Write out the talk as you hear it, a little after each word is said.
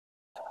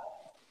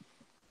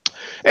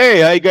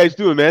Hey, how you guys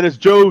doing, man? It's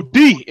Joe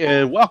D,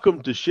 and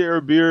welcome to Share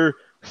Beer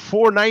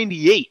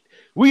 498.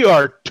 We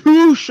are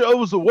two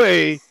shows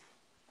away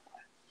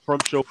from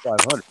show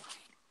 500,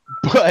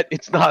 but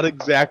it's not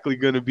exactly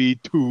going to be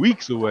 2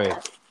 weeks away.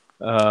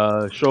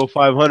 Show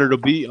 500 will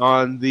be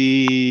on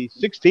the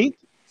 16th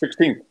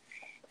 16th.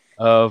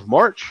 of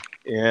March,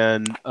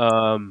 and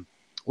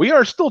we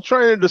are still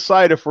trying to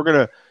decide if we're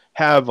going to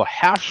have a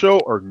half show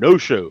or no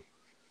show.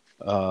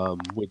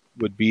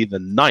 Would be the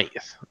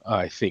 9th,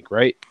 I think,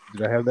 right?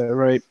 Did I have that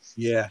right?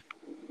 Yeah.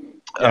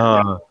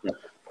 Uh,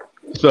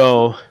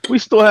 So we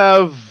still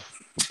have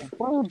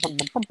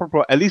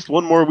at least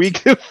one more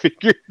week to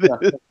figure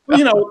this.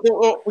 We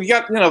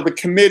got the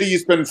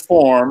committee's been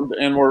formed,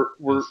 and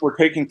we're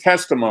taking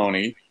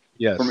testimony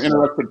Yes. from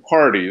interested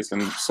parties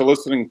and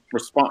soliciting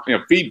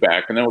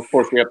feedback, and then of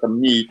course we have to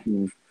meet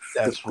and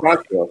That's discuss right.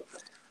 it.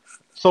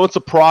 So it's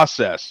a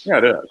process. Yeah,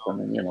 it is. I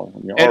mean,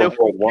 when you And are if we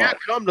worldwide. can't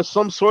come to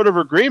some sort of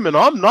agreement,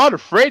 I'm not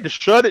afraid to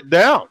shut it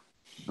down.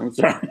 I'm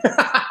sorry.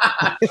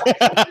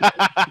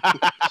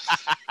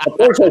 Of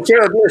course, I'll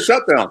share a beer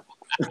shutdown.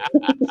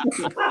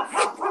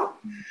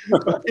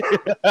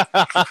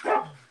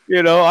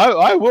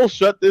 I will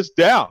shut this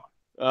down.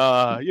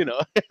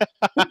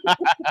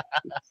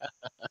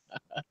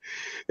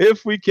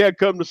 If we can't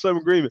come to some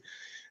agreement.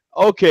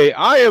 Okay,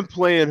 I am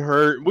playing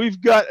hurt.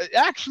 We've got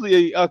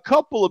actually a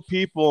couple of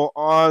people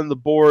on the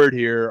board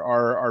here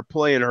are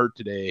playing hurt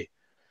today.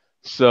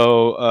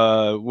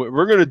 So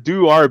we're gonna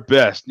do our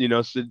best,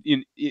 so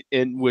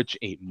in which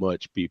ain't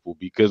much people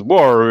because we're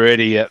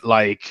already at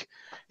what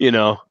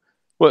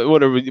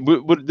are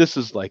what this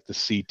is like the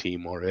C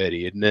team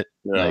already, isn't it?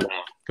 Yeah. Like,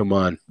 come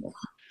on,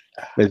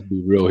 let's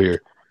be real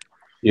here,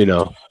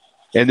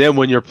 And then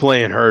when you're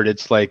playing hurt,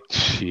 it's like,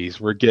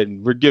 geez, we're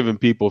giving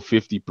people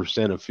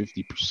 50% of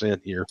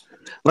 50% here.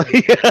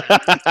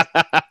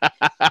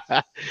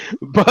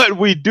 But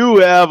we do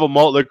have a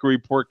malt liquor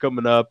report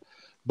coming up,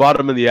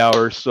 bottom of the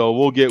hour, so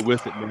we'll get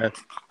with it, man.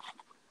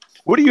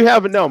 What do you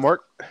have now,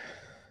 Mark?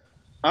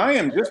 I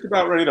am just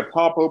about ready to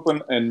pop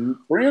open a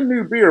brand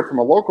new beer from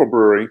a local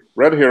brewery,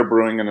 Red Hair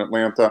Brewing in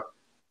Atlanta,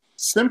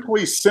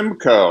 Simply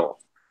Simcoe.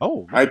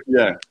 Oh,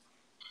 IPA.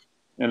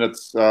 And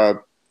it's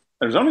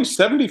there's only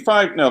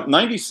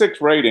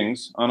 96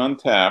 ratings on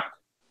Untapped.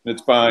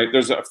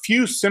 There's a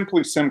few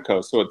Simply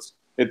Simcoe, so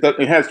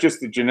it has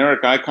just the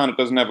generic icon. It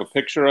doesn't have a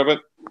picture of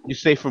it. You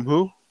say from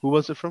who? Who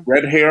was it from?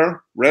 Red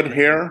Hair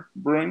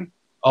Brewing.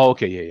 Oh,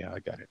 okay, yeah, I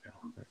got it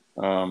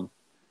now.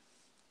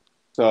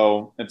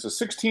 So it's a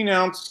 16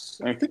 ounce.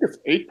 I think it's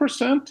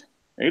 8%,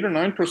 8 or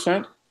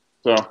 9%.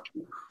 So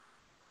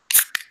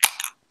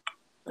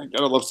I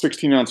gotta love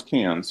 16 ounce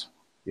cans.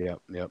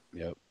 Yep.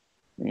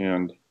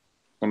 And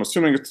I'm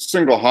assuming it's a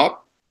single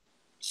hop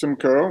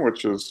Simcoe,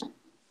 which is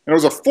it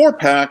was a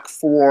 4-pack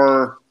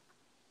for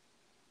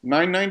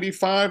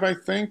 $9.95, I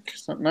think,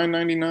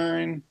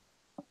 $9.99.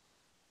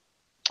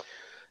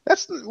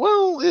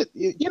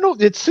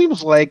 It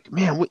seems like,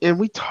 man, and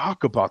we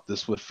talk about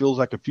this what feels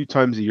like a few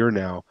times a year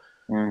now.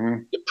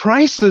 Mm-hmm. The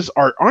prices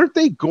aren't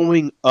they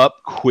going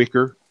up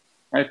quicker?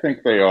 I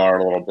think they are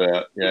a little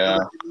bit, yeah.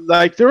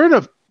 Like they're in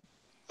a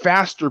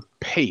faster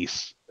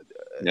pace.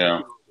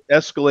 Yeah.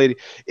 Escalating.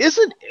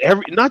 Isn't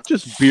not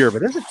just beer,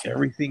 but isn't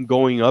everything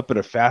going up at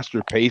a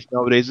faster pace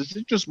nowadays? It's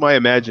just my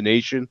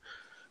imagination,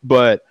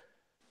 but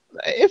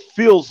it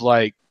feels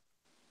like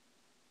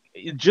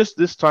just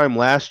this time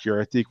last year,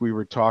 I think we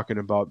were talking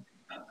about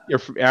your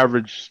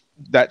average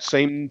that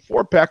same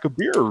 4-pack of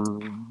beer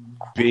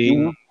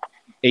being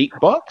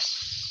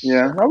 $8.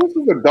 Yeah, now this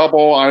is a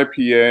double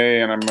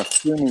IPA, and I'm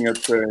assuming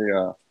it's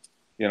a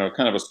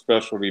kind of a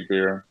specialty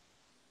beer.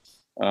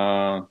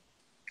 It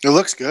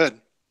looks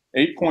good.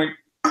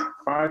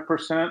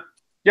 8.5%.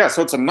 Yeah,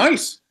 so it's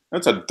it's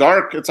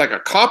like a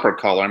copper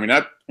color. I mean,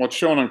 what's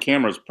shown on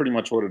camera is pretty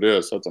much what it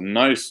is. So it's a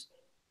nice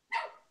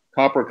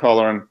copper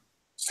color. And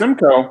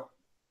Simcoe,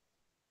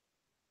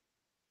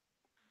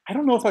 I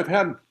don't know if I've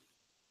had.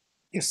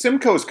 Yeah,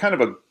 Simcoe is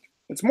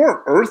it's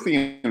more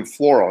earthy and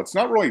floral. It's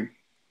not really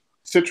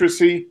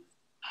citrusy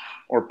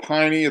or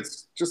piney.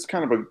 It's just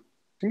seems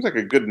like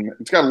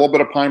it's got a little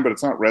bit of pine, but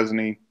it's not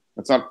resiny.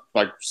 It's not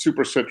like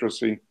super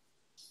citrusy.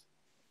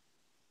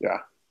 Yeah.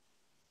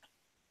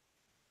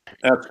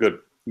 That's good.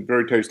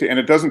 Very tasty. And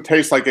it doesn't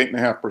taste like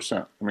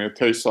 8.5%. I mean, it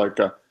tastes like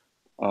like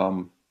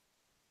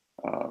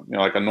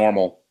a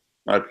normal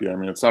IPA. I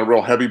mean, it's not a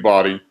real heavy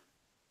body.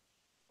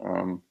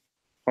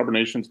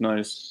 Carbonation's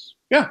nice.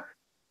 Yeah,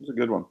 it's a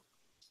good one.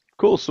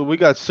 Cool. So we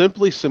got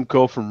Simply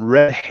Simcoe from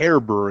Red Hair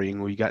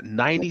Brewing. We got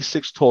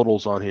 96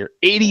 totals on here,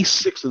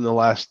 86 in the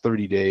last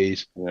 30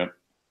 days. Yeah.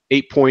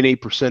 8.8%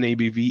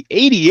 ABV,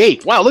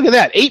 88. Wow, look at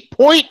that.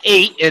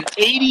 8.8 and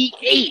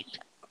 88.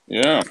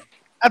 Yeah.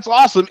 That's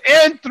awesome.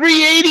 And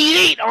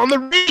 388 on the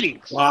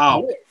ratings.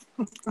 Wow.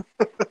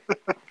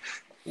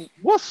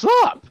 What's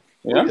up?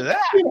 Yeah. Look at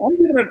that.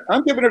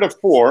 I'm giving it a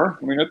 4.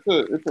 I mean, it's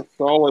a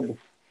solid,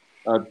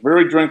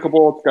 very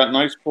drinkable. It's got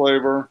nice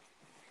flavor.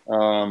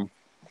 Yeah,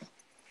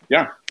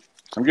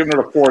 I'm giving it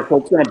a 4. So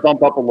it's going to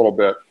bump up a little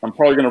bit. I'm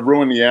probably going to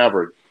ruin the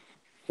average.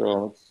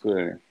 So let's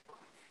see.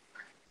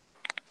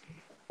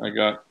 I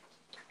got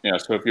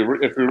So if you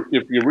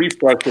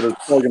refresh it,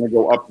 it's probably going to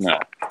go up now.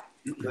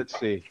 Let's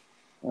see.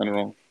 I don't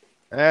know.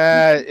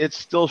 It's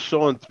still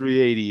showing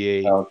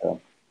 388.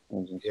 Okay.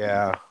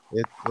 Yeah.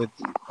 I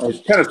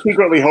was kind of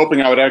secretly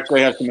hoping I would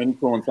actually have some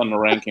influence on the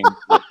rankings.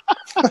 But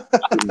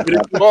if you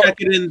check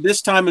it in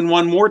this time and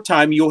one more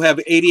time, you'll have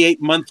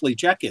 88 monthly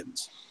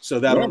check-ins. So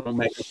that'll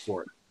make up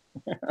for it.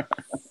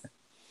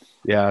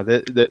 Yeah,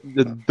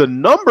 the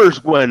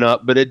numbers went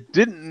up, but it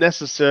didn't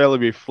necessarily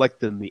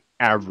reflect in the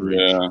average.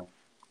 Yeah.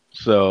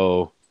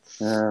 So.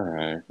 All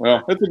right.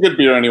 Well, it's a good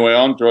beer anyway.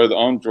 I'll enjoy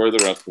the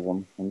rest of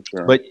them. I'm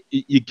sure. But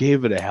you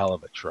gave it a hell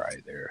of a try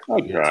there.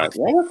 I tried.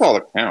 Well, that's all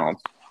that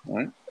counts,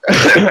 right?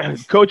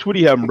 Coach, what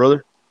do you have,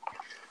 brother?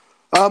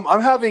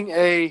 I'm having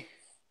a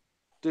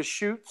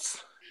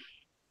Deschutes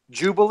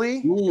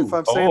Jubilee, if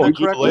I'm saying that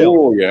correctly.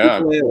 Oh, yeah.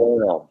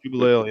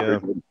 Jubilee, yeah.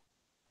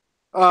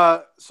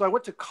 So I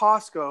went to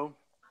Costco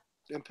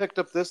and picked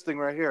up this thing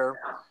right here.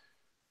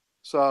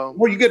 So,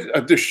 well, you get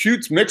a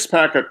Deschutes mix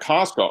pack at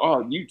Costco.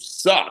 Oh, you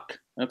suck.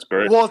 That's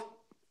great. Well,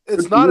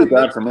 it's not a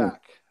mix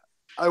pack.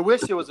 I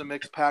wish it was a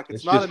mix pack.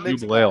 It's not a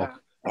mix pack.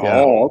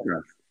 Oh, okay.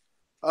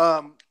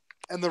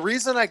 And the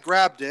reason I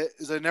grabbed it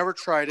is I never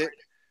tried it.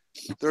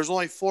 There's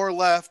only 4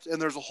 left,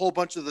 and there's a whole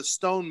bunch of the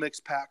Stone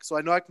mix pack. So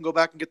I know I can go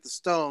back and get the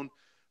Stone,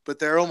 but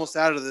they're almost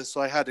out of this,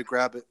 so I had to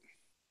grab it.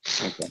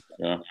 Okay.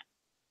 Yeah.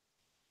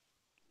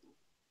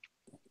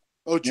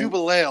 Oh,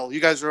 Jubilee. You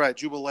guys are right.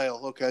 Jubilee.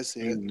 Okay, I see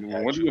it.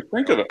 What do you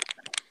think of it?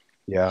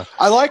 Yeah.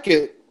 I like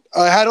it.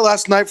 I had it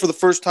last night for the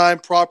first time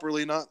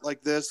properly, not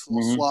like this, a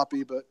little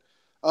sloppy, but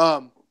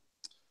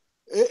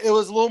it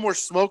was a little more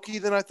smoky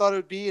than I thought it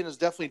would be, and it's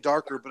definitely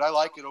darker, but I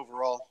like it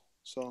overall.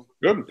 So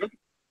good.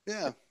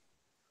 Yeah.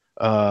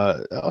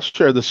 I'll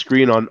share the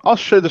screen on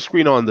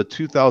the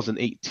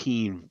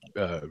 2018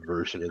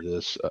 version of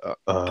this.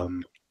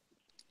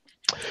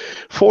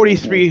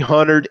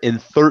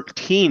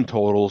 4,313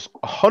 totals,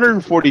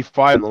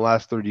 145 in the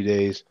last 30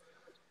 days,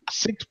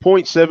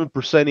 6.7%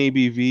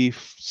 ABV,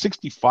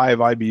 65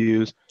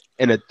 IBUs,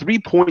 and a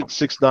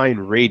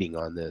 3.69 rating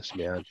on this,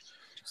 man.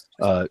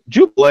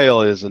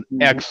 Jubilee is an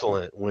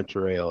excellent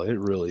winter ale. It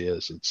really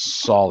is. It's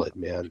solid,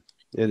 man.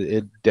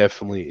 It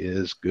definitely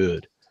is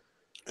good.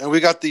 And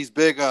we got these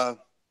big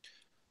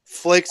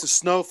flakes of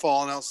snow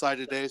falling outside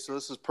today, so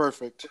this is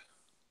perfect.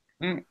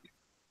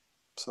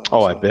 So,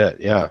 I bet.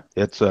 Yeah.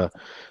 It's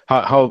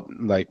how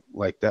like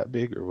that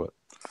big or what?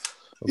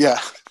 Yeah.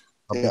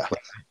 Yeah.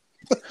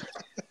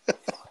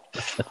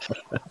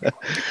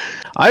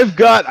 I've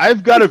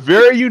got a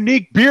very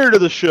unique beer to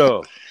the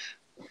show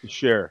to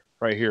share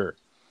right here.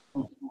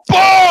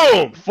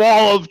 Boom!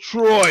 Fall of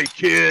Troy,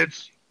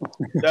 kids.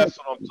 That's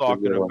what I'm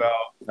talking about.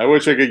 I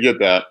wish I could get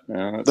that.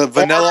 Yeah. The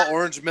vanilla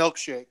orange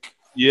milkshake.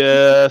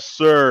 Yes,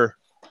 sir.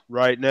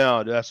 Right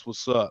now, that's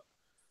what's up.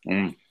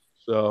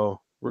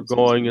 So we're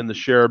going in the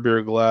share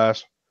beer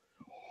glass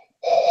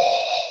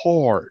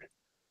hard.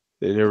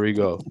 There we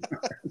go.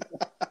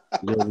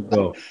 There we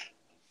go.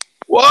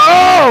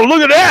 Whoa!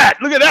 Look at that!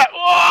 Look at that!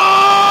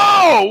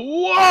 Whoa!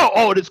 Whoa!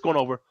 Oh, it's going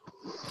over.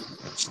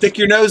 Stick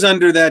your nose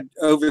over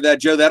that,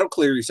 Joe. That'll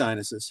clear your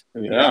sinuses.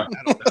 Yeah.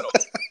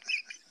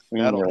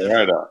 That'll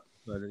right up.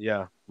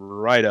 Yeah,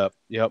 right up.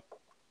 Yep.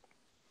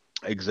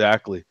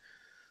 Exactly.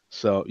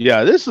 So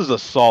yeah, this is a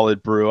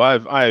solid brew.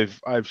 I've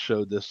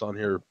showed this on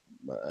here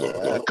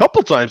a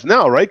couple times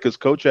now, right? Because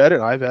Coach had it,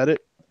 I've had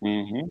it.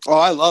 Mm-hmm. Oh,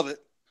 I love it.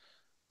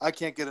 I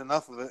can't get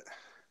enough of it.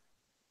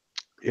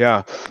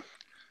 Yeah.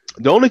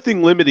 The only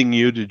thing limiting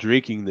you to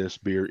drinking this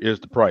beer is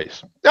the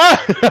price.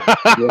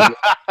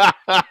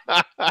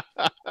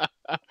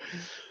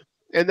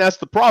 And that's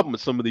the problem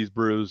with some of these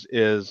brews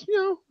is,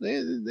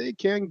 they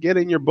can get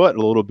in your butt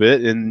a little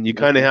bit, and you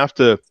kind of have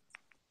to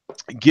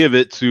give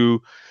it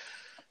to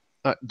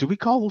do we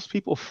call those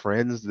people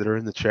friends that are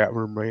in the chat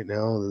room right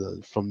now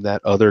from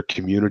that other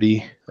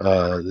community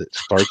that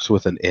starts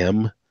with an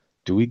M?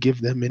 Do we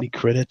give them any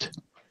credit?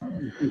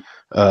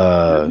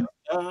 That's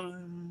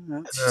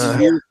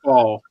your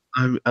call.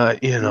 I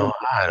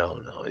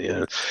don't know.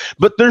 Yeah,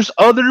 but there's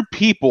other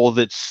people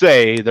that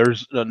say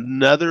there's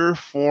another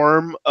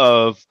form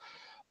of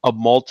a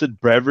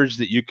malted beverage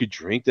that you could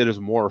drink that is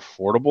more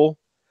affordable,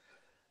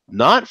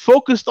 not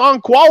focused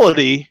on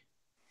quality,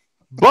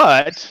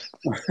 but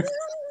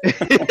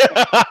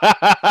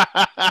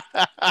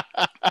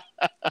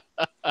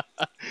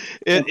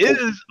it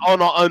is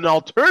on an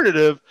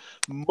alternative,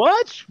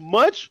 much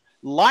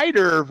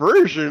lighter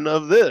version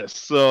of this.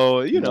 So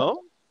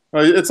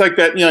it's like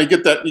that. You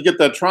get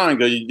that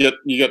triangle. You get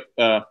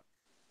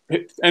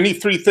any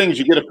 3 things.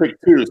 You get to pick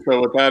 2.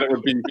 So with that, it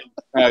would be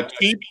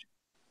cheap,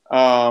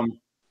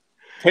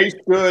 taste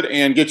good,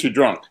 and get you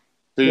drunk.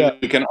 So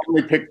you can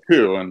only pick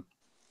 2, and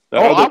the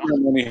other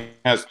one only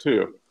has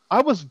 2.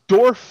 I was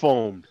door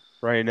foamed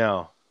right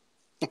now.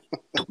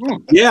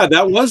 Yeah,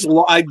 that was.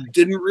 I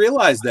didn't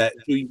realize that.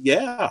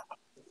 Yeah,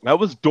 that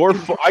was door.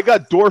 I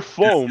got door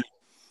foamed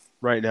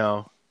right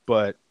now,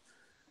 but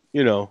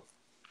I don't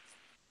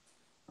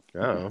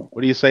know.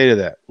 What do you say to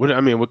that?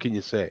 What can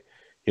you say?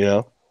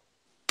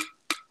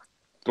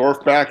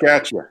 Dorf back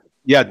at you.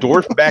 Yeah,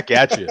 Dorf back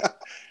at you.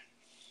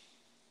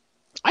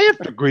 I have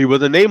to agree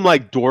with a name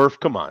like Dorf.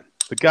 Come on,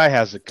 the guy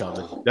has it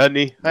coming, doesn't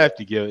he? I have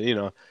to give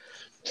it.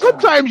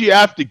 Sometimes you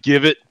have to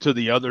give it to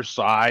the other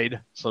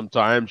side.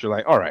 Sometimes you're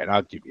like, all right,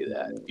 I'll give you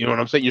that. You know what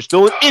I'm saying? You're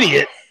still an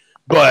idiot,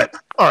 but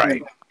all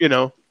right,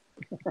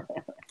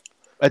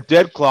 a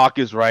dead clock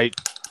is right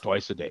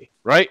twice a day,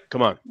 right?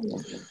 Come on.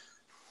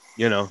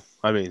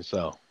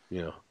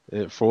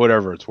 For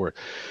whatever it's worth.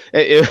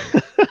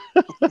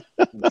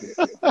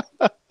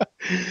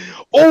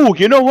 Oh,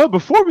 you know what?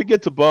 Before we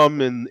get to bum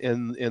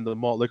in the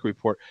malt liquor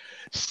report,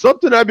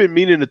 something I've been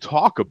meaning to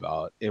talk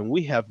about, and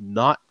we have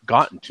not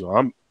gotten to.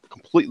 I'm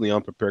completely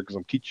unprepared because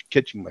I'm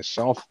catching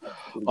myself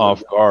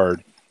off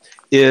guard.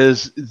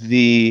 Is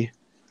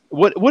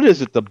what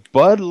is it? The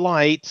Bud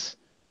Light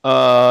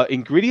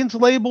ingredients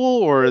label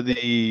or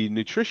the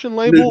nutrition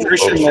label?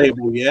 Nutrition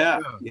label, yeah.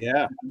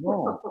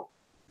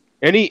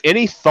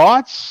 Any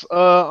thoughts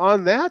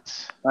on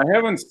that? I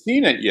haven't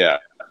seen it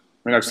yet. I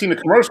mean, I've seen the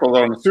commercials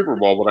on the Super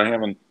Bowl, but I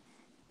haven't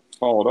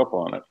followed up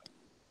on it.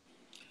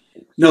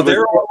 No, So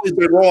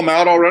they roll them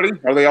out already?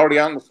 Are they already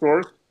out in the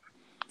stores?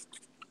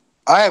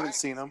 I haven't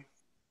seen them.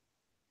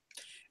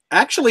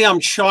 Actually, I'm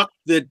shocked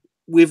that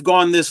we've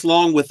gone this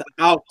long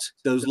without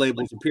those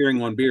labels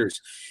appearing on beers.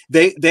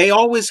 They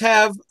always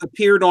have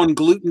appeared on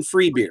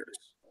gluten-free beers.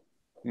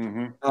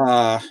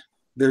 Mm-hmm.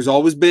 There's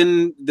always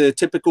been the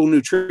typical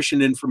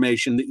nutrition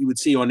information that you would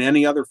see on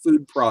any other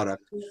food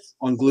product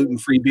on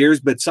gluten-free beers,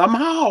 but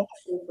somehow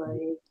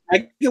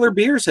regular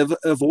beers have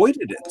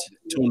avoided it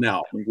till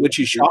now, which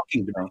is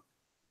shocking to me.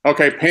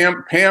 Okay,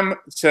 Pam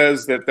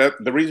says that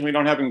the reason we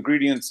don't have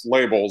ingredients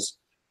labels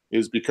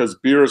is because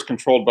beer is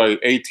controlled by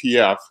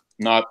ATF,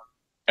 not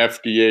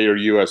FDA or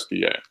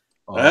USDA.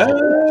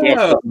 They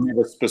have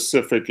a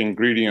specific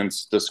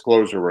ingredients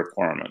disclosure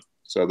requirement.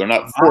 So they're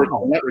not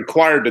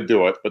required to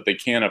do it, but they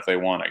can if they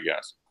want, I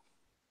guess.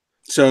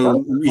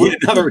 So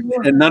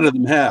none of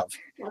them have.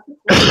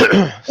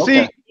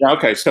 See,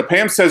 okay. So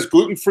Pam says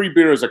gluten-free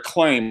beer is a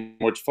claim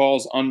which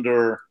falls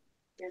under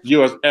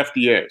US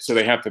FDA, so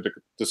they have to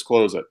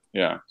disclose it.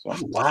 Yeah. So.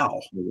 Wow.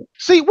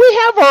 See,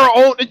 we have our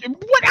own.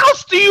 What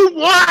else do you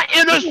want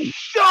in a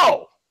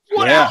show?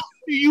 What else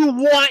do you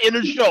want in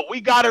a show?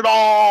 We got it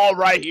all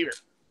right here.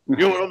 You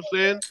know what I'm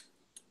saying?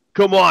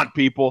 Come on,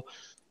 people.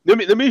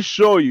 Let me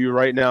show you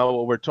right now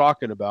what we're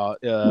talking about.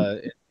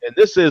 And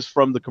this is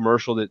from the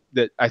commercial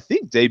that I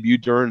think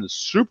debuted during the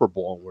Super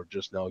Bowl, and we're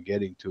just now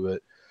getting to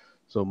it.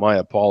 So my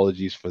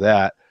apologies for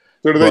that.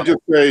 So do they just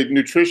say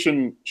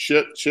nutrition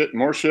shit,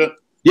 more shit?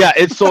 Yeah,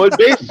 it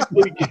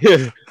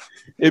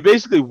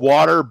basically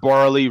water,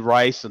 barley,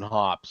 rice, and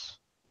hops.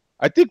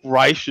 I think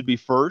rice should be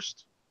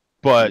first,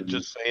 but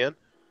just saying.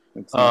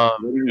 They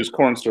use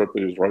corn syrup,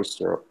 they use rice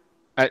syrup.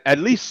 At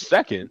least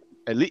second.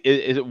 At least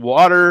is it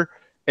water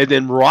and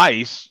then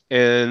rice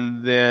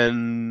and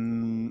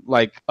then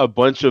like a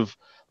bunch of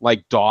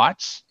like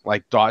dots,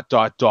 like dot,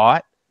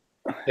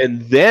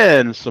 and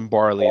then some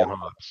barley and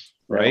hops,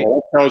 right? Well,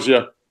 that tells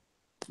you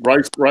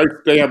rice.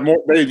 They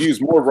use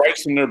more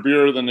rice in their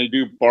beer than they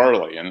do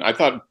barley, and I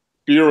thought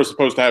beer was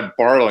supposed to have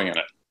barley in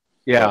it.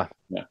 Yeah.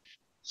 Yeah.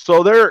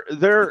 So they're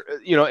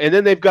and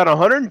then they've got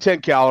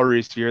 110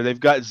 calories here. They've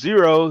got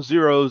 0,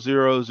 0,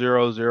 0,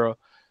 0, 0.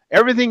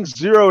 Everything's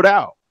zeroed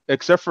out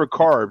except for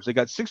carbs. They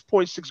got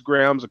 6.6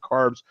 grams of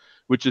carbs,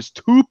 which is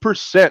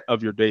 2%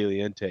 of your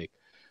daily intake.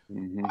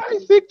 Mm-hmm. I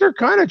think they're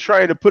kind of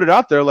trying to put it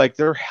out there like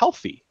they're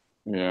healthy.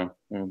 Yeah,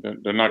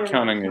 they're not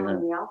counting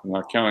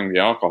the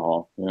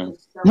alcohol. Yeah.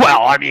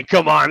 Well, I mean,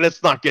 come on,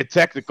 let's not get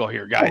technical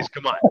here, guys.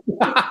 Come on.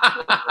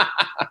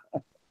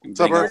 What's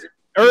up,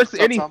 Earth,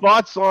 any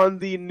thoughts on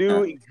the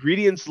new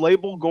ingredients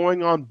label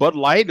going on Bud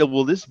Light?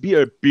 Will this be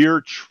a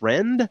beer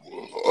trend?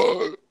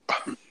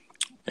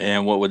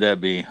 And what would that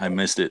be? I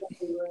missed it.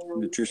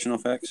 Nutritional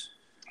facts?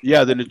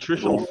 Yeah, the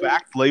nutritional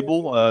fact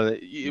label.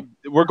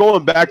 We're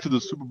going back to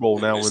the Super Bowl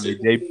now when they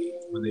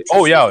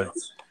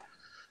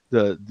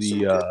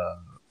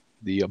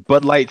the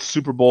Bud Light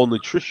Super Bowl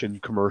nutrition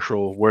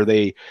commercial where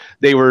they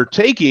were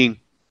taking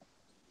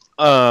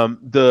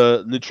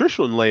the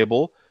nutrition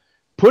label,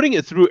 putting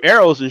it through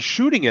arrows and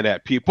shooting it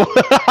at people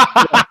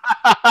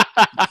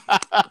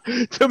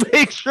to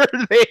make sure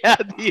they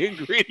had the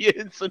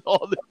ingredients and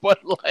all the Bud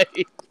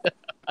Light.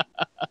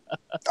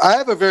 I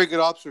have a very good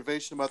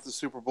observation about the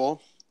Super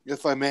Bowl,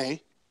 if I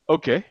may.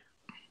 Okay.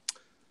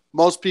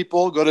 Most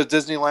people go to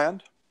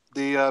Disneyland.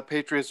 The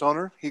Patriots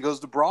owner, he goes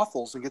to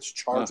brothels and gets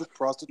charged with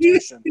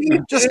prostitution.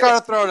 Just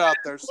gotta throw it out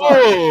there.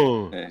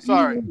 Sorry.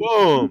 Sorry.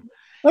 Boom.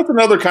 That's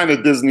another kind of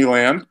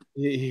Disneyland.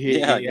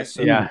 Yeah, I guess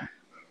so. Yeah.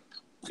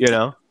 You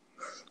know.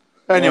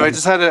 Anyway,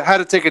 just had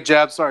to take a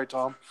jab. Sorry,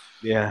 Tom.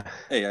 Yeah.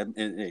 Hey,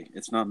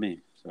 it's not me.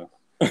 So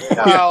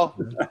Well,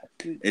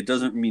 it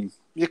doesn't mean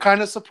you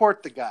kind of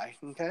support the guy,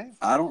 okay?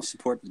 I don't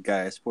support the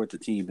guy. I support the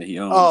team that he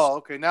owns. Oh,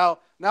 okay. Now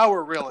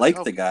we're really I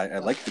like the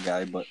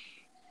guy, but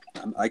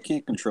I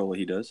can't control what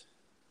he does.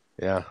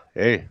 Yeah.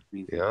 Hey.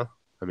 Yeah.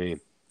 I mean,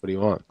 what do you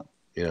want?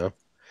 You know.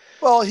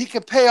 Well, he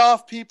can pay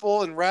off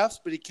people and refs,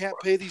 but he can't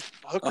pay these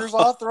hookers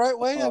off the right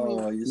way. I mean,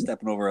 You're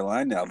stepping over a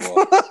line now,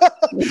 boy.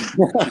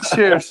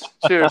 cheers,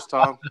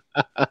 Tom.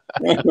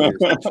 What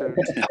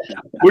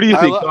do you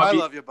think, Tom? I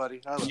love you, buddy.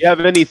 Do you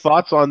have any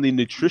thoughts on the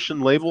nutrition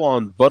label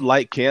on Bud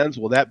Light cans?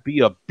 Will that be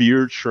a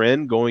beer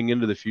trend going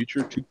into the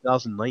future,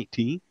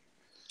 2019?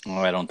 Oh,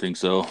 I don't think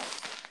so.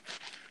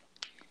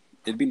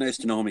 It'd be nice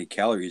to know how many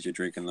calories you're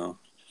drinking, though.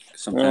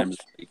 Sometimes.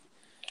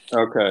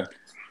 Okay.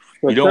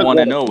 You don't want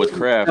to know with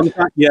craft.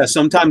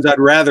 Sometimes I'd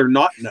rather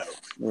not know.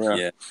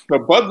 Yeah. So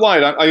Bud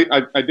Light,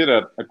 I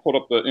pulled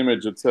up the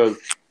image. It says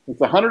it's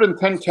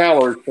 110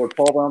 calories for a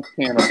 12-ounce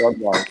can of Bud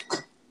Light.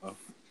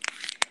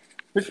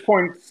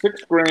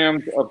 6.6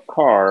 grams of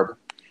carb,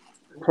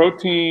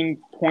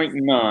 protein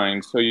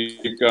 0.9. So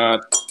you've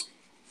got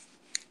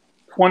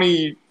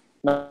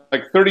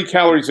 30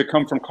 calories that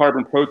come from carb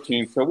and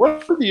protein. So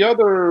what do the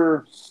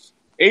other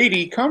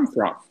 80 come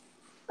from?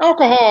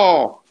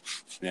 Alcohol.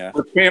 Yeah.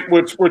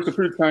 Which the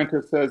food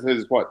scientist says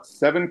is what,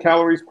 7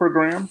 calories per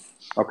gram?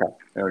 Okay,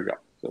 there we go.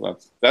 So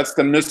that's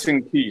the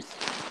missing piece.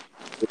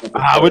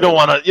 We don't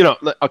want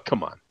to,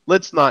 come on.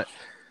 Let's not,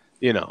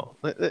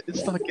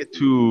 let's not get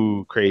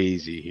too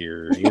crazy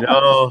here.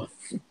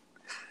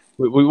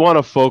 We want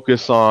to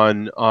focus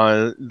on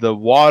the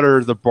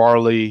water, the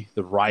barley,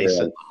 the rice,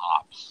 and the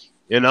hops.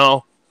 I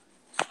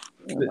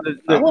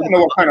want to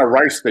know what kind of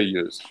rice they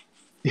use.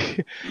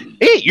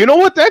 Hey, you know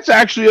what? That's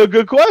actually a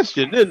good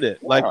question, isn't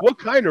it? Like, what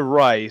kind of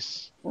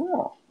rice?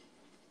 Oh.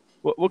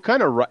 What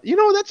kind of rice?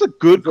 That's a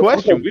good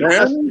question.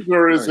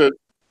 Or is it,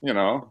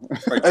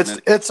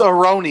 It's a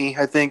Roni,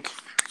 I think.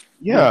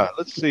 Yeah,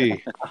 let's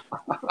see.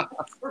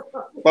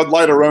 Bud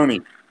Light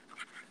Aroni.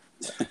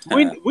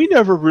 We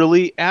never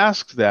really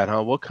asked that,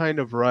 huh? What kind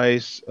of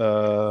rice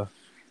goes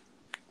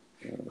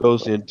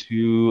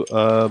into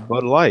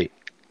Bud Light,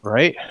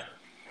 right?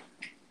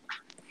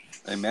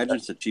 I imagine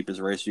it's the cheapest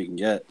rice you can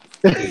get.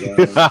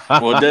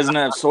 Well, it doesn't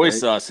have soy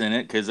sauce in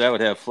it because that would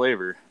have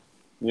flavor.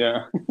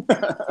 Yeah.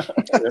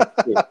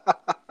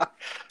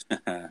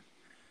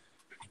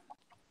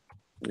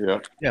 Yeah.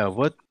 Yeah.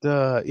 What?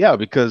 Yeah,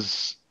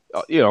 because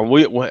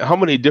how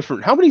many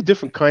different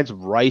kinds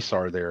of rice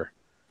are there?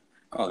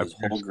 Oh, there's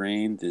whole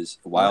grain. There's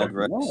wild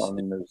rice. I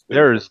mean,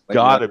 there's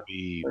got to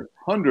be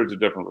hundreds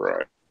of different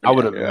rice. I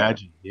would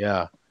imagine.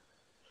 Yeah.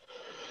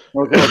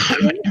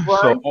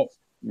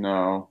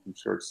 No, I'm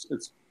sure it's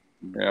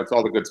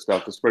all the good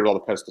stuff. They sprayed all the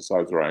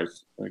pesticides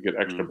rice. They get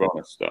extra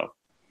bonus stuff.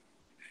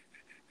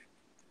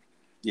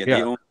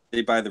 Yeah,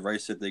 they buy the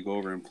rice that they go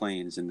over in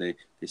planes and they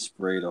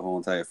spray the whole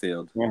entire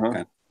field.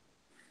 Uh-huh.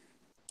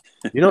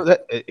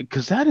 That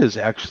because that is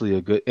actually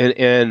a good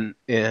and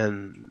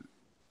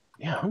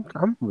yeah,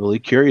 I'm really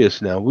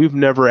curious now. We've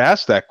never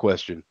asked that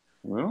question.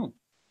 Well,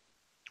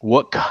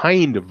 what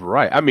kind of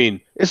rice? I mean,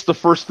 it's the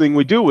first thing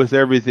we do with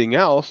everything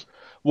else.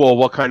 Well,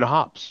 what kind of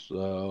hops?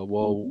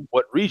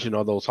 What region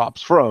are those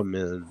hops from?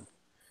 And,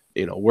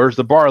 where's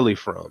the barley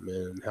from?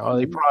 And how are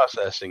they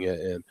processing it?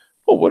 And,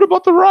 what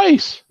about the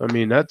rice? I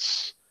mean,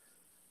 that's,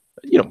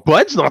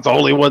 Bud's not the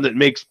only one that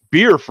makes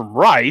beer from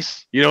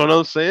rice. You know what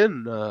I'm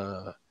saying?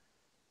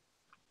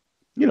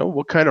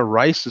 What kind of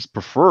rice is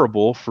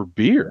preferable for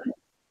beer?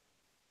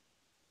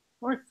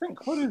 I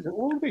think, what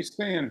were they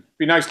saying? It'd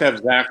be nice to have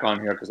Zach on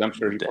here because I'm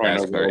sure he probably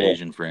knows our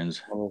Asian friends.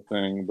 Whole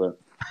thing. But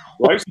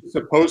rice is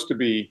supposed to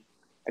be,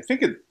 I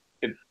think it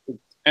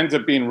ends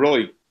up being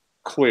really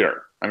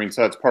clear. I mean,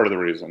 so that's part of the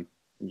reason.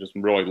 Just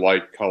really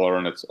light color,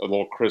 and it's a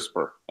little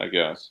crisper, I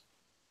guess.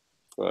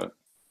 But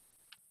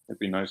it'd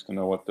be nice to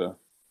know what the.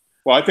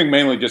 Well, I think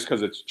mainly just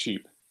because it's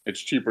cheap. It's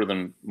cheaper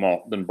than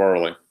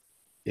barley.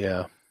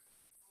 Yeah.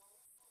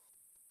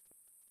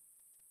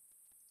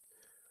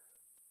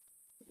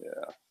 Yeah.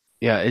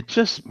 Yeah. It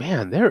just,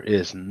 man, there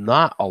is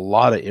not a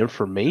lot of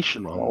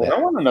information on that. I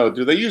want to know: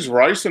 do they use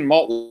rice and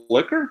malt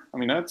liquor? I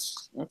mean,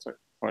 that's a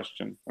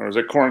question. Or is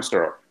it corn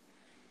syrup?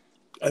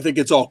 I think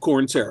it's all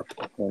corn syrup.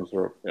 Corn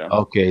syrup, yeah.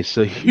 Okay,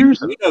 so here's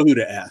you know who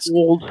to ask.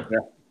 You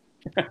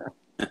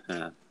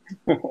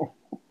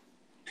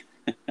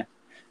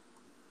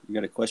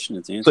got a question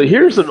that's answered. So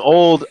here's an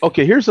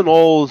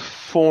old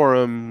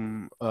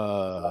forum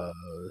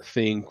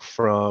thing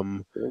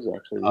from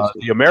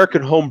the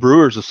American Home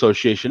Brewers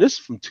Association. This is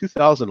from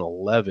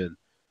 2011.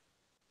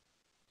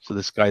 So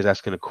this guy's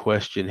asking a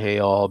question. Hey,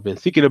 all, been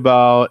thinking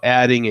about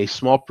adding a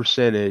small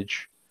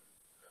percentage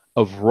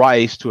of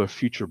rice to a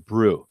future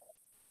brew.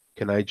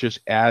 Can I just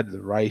add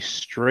the rice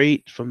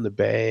straight from the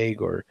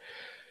bag, or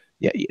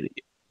you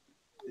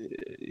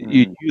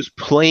use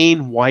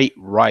plain white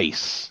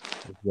rice?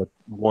 Is what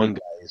one guy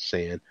is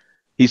saying.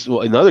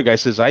 Another guy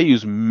says I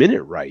use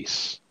minute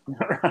rice.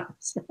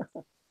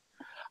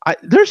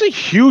 There's a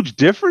huge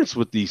difference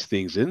with these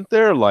things, isn't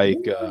there?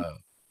 Like,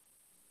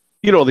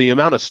 the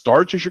amount of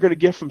starches you're going to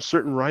get from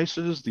certain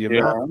rices.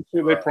 I'm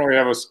sure they probably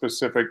have a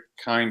specific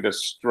kind of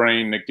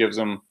strain that gives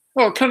them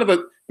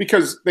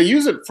because they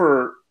use it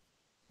for.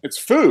 It's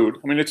food.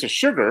 I mean, it's a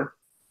sugar,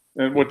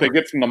 and what they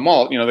get from the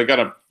malt, they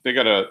gotta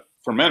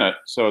ferment it,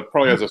 so it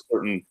probably has a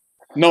certain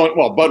No,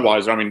 well,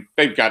 Budweiser. I mean,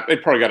 they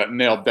probably got it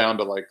nailed down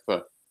to like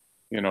the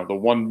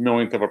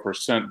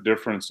 0.01%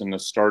 difference in the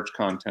starch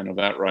content of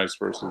that rice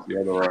versus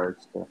the other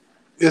rice. So.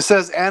 It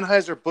says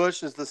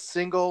Anheuser-Busch is the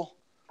single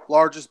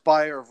largest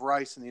buyer of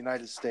rice in the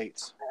United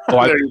States.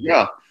 Oh, There you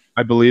go.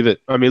 I believe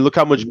it. I mean, look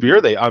how much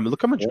beer they.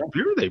 Look how much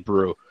beer they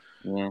brew,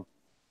 Yeah.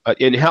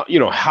 and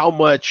how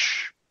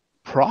much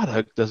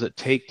product does it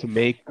take to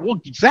make?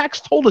 Well, Zach's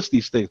told us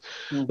these things,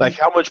 like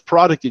how much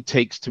product it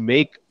takes to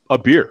make a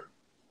beer,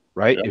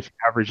 right? Yeah. If you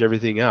average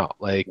everything out,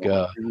 like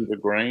the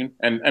grain,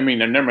 and I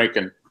mean, and they're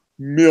making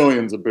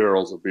millions of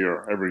barrels of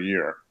beer every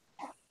year.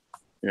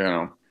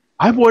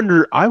 I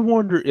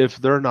wonder if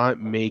they're not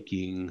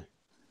making.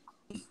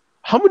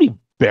 How many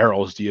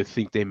barrels do you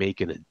think they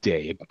make in a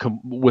day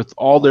with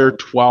all their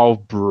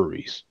 12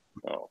 breweries?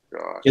 Oh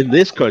gosh. In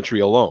this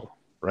country alone,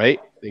 right?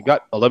 They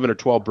got 11 or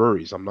 12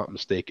 breweries. I'm not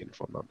mistaken. If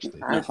I'm not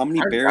mistaken. How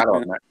many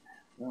barrels?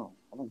 No,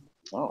 I don't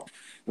know.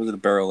 Was it a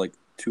barrel like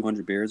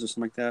 200 beers or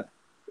something like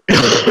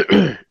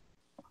that?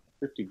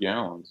 50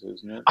 gallons,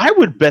 isn't it? I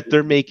would bet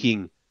they're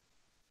making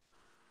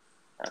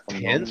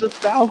tens of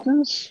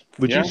thousands.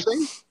 Would you say?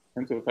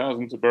 Tens of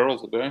thousands of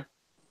barrels a day.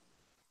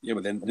 Yeah,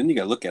 but then you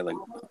got to look at like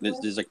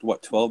there's like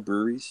what 12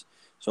 breweries.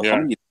 So how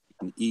many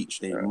in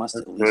each? They must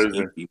at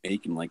least be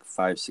making like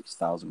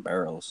 5,000-6,000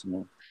 barrels.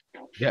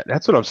 Yeah,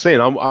 that's what I'm saying.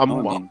 I'm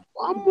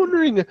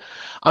wondering.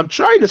 I'm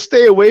trying to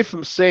stay away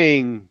from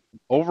saying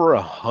over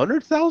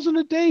 100,000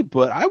 a day,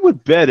 but I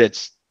would bet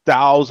it's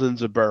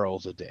thousands of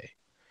barrels a day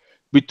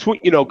between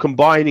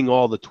combining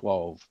all the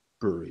 12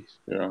 breweries.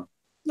 Yeah.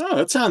 No,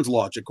 that sounds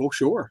logical.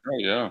 Sure. Oh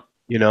yeah.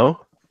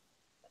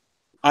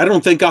 I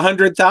don't think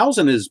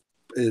 100,000 is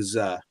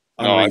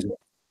unreasonable.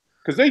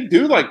 Because they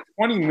do like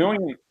 20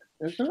 million.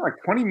 Isn't it like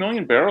 20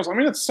 million barrels? I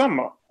mean, it's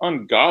some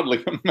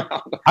ungodly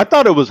amount. I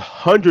thought it was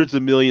hundreds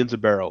of millions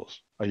of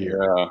barrels a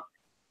year. Yeah.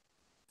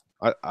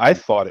 I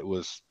thought it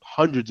was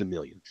hundreds of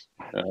millions.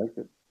 Yeah,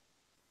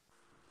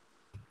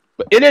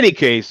 but in any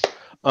case,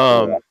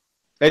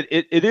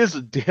 it is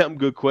a damn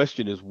good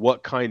question. Is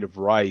what kind of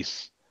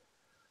rice?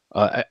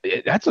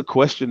 That's a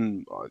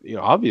question.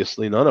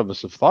 Obviously, none of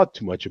us have thought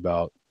too much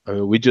about. I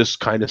mean, we just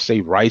kind of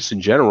say rice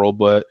in general,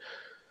 but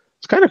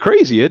it's kind of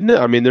crazy, isn't it?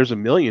 I mean, there's a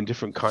million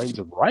different kinds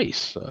of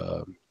rice.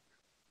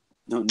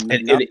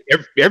 And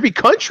every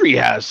country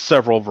has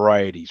several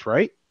varieties,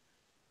 right?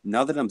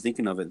 Now that I'm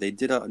thinking of it, they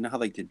did how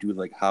like they do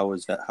like how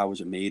was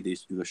it made? They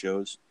used to do the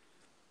shows.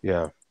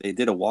 Yeah, they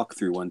did a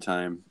walkthrough one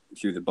time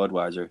through the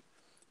Budweiser,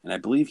 and I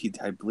believe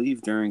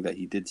during that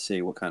he did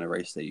say what kind of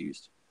rice they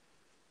used,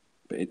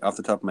 but off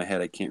the top of my head,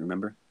 I can't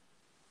remember.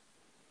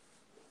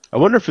 I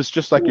wonder if it's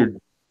just like your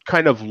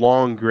kind of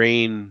long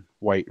grain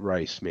white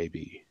rice,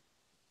 maybe.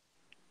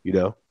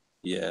 Yeah.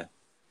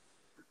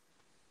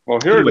 Well,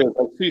 here it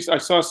is. I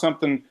saw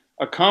something.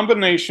 A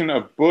combination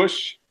of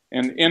Busch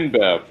and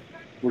InBev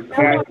would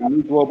create a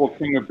new global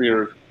king of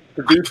beer,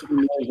 producing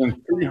more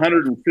than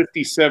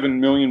 357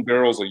 million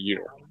barrels a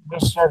year.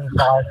 That's a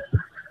lot.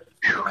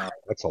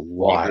 That's a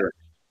lot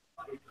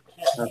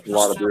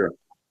of beer.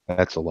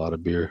 That's a lot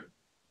of beer.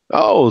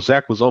 Oh,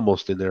 Zach was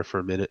almost in there for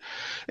a minute.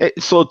 Hey,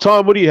 so,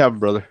 Tom, what are you having,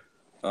 brother?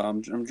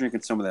 I'm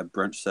drinking some of that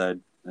brunch side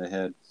I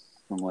had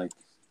from like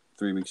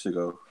 3 weeks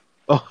ago.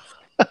 Oh,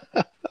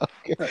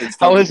 okay.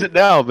 How is it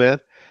now, man?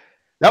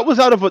 That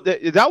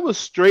was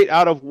straight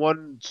out of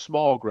one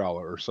small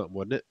growler or something,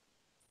 wasn't it?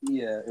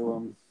 Yeah, it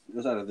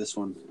was out of this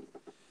one.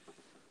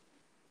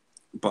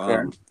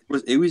 But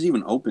it was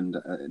even opened.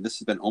 This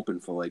has been open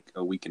for like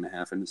a week and a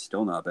half, and it's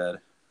still not bad.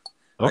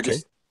 Okay. I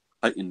just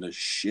tightened the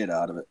shit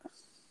out of it.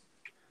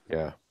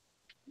 Yeah.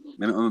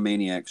 I'm a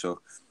maniac, so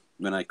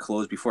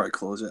before I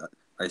close it,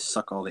 I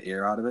suck all the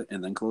air out of it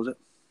and then close it.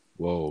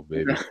 Whoa,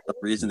 baby. For some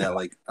reason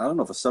I don't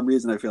know, for some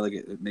reason I feel like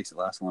it makes it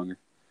last longer.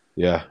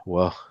 Yeah,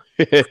 well,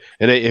 and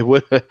it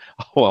would.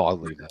 Well, I'll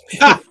leave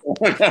that.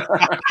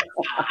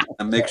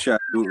 And make sure I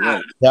do it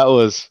right. That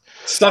was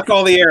suck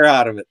all the air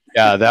out of it.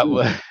 Yeah, that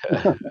was.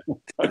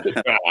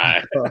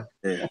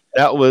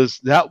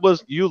 that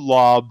was you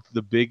lobbed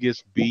the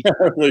biggest beach.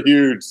 The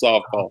huge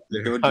softball.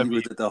 It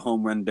was at the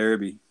home run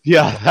derby.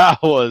 Yeah,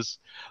 that was.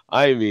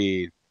 I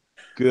mean,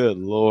 good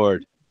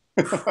Lord.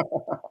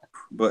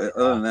 But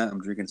other than that,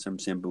 I'm drinking some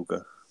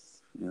Sambuca.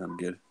 Yeah, I'm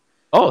good.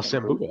 Oh,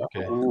 Sambuca. Okay.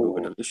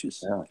 Sambuca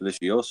delicious. Yeah.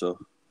 Delicioso.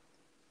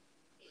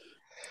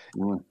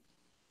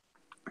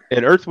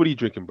 And Earth, what are you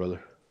drinking,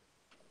 brother?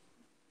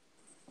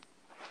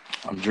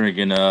 I'm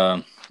drinking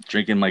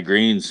my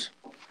greens.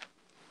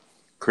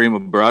 Cream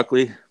of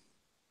broccoli.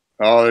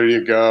 Oh, there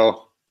you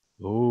go.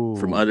 Ooh.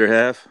 From Other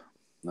Half.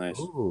 Nice.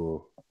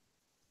 Ooh.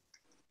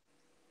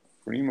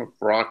 Cream of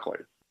broccoli.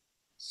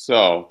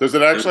 So, does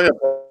it actually have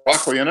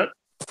broccoli in it?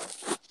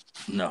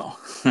 No.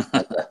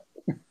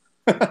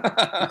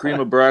 Cream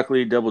of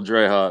broccoli, double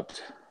dry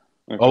hopped.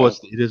 Okay. Oh, it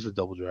is a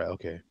double dry.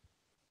 Okay.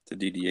 The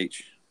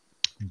DDH.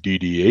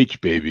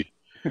 DDH, baby.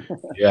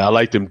 Yeah, I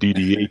like them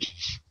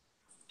DDHs.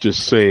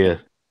 Just saying.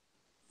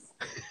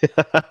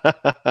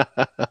 Gotta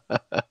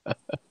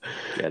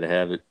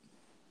have it.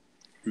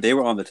 They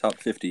were on the top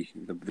 50,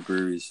 the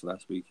breweries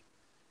last week.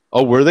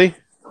 Oh, were they?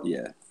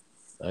 Yeah.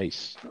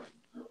 Nice.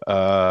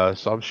 So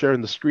I'm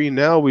sharing the screen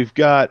now. We've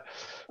got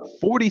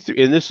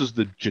 43, and this is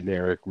the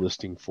generic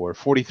listing for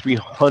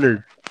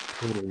 4,300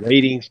 total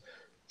ratings,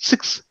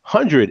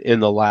 600 in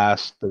the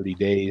last 30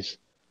 days,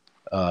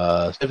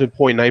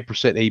 7.9%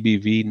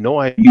 ABV, no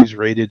IBUs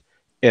rated,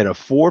 and a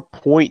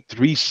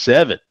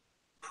 4.37.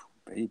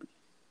 Baby.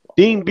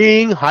 Ding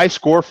ding, high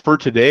score for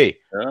today.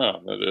 Yeah,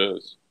 that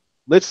is.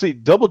 Let's see,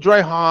 double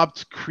dry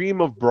hopped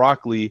cream of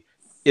broccoli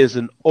is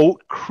an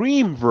oat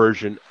cream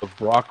version of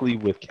broccoli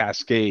with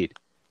Cascade.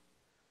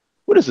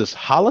 What is this?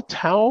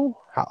 Hallertau?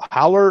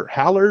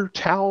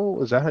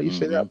 Hallertau? Is that how you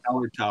say that?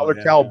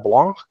 Hallertau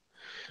Blanc,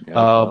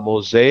 Yeah.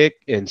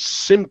 Mosaic, and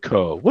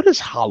Simcoe. What is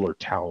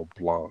Hallertau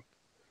Blanc?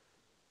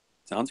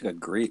 Sounds like a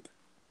grape.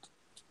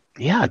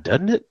 Yeah,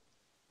 doesn't it?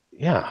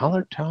 Yeah,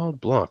 Hallertau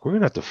Blanc. We're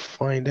gonna have to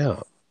find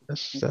out.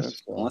 That's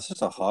Unless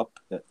it's a hop.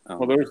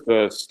 Well, there's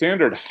the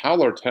standard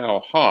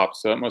Hallertau hop,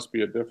 so that must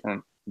be a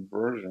different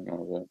version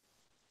of it.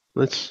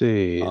 Let's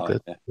see. Oh,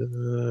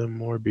 yeah.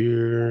 More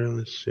beer.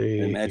 Let's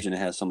see. I imagine it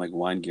has some like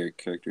wine gear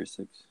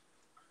characteristics.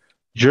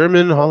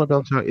 German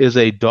Hallertau is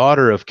a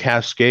daughter of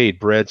Cascade,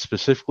 bred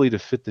specifically to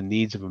fit the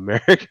needs of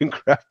American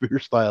craft beer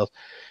styles.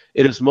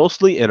 It is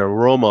mostly an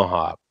aroma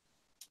hop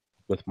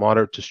with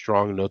moderate to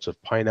strong notes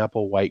of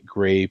pineapple, white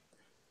grape,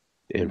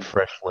 and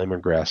fresh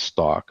lemongrass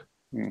stalk,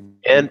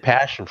 and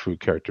passion fruit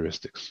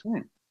characteristics.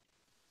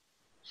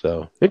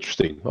 So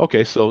interesting.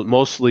 Okay, so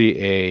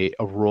mostly a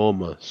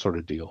aroma sort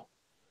of deal.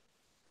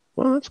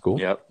 Well, that's cool.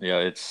 Yep. Yeah,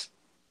 it's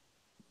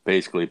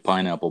basically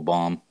pineapple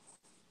bomb.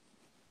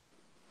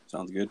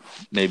 Sounds good.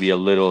 Maybe a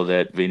little of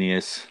that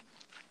vinous,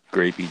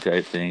 grapey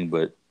type thing,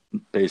 but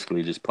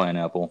basically just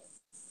pineapple.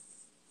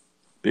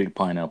 Big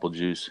pineapple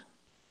juice.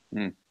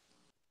 What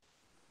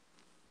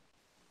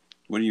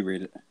do you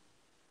rate it?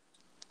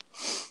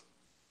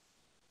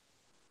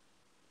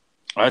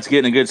 That's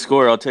getting a good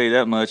score, I'll tell you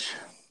that much.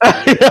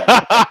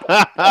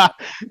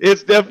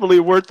 It's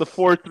definitely worth the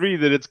 4.3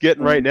 that it's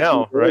getting right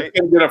now, right? It's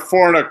gonna get a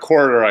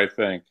 4.25, I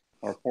think,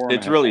 or 4.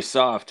 It's really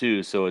soft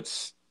too, so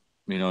it's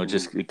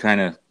it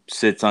kind of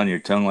sits on your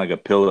tongue like a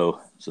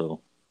pillow.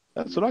 So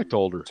that's what I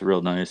told her. It's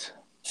real nice.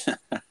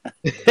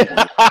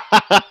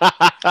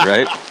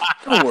 Right?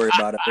 Don't worry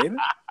about it, baby.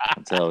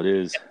 That's how it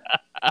is.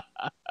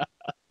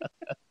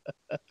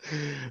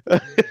 I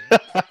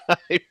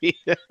mean,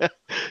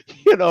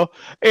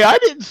 hey, I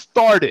didn't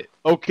start it,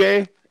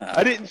 okay?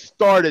 I didn't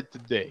start it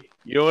today.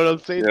 You know what I'm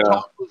saying? Yeah.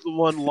 Tom was the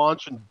one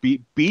launching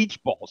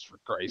beach balls, for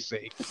Christ's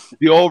sake.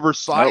 The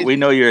oversized. No, we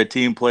know you're a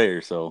team player,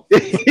 so.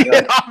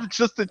 Yeah, I'm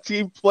just a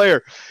team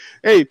player.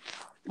 Hey,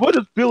 what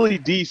does Billy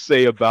D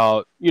say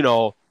about,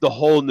 the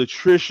whole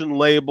nutrition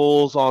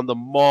labels on the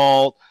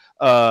malt,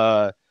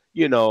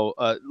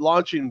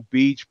 launching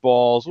beach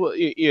balls,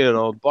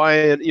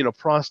 buying,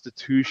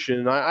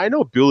 prostitution. I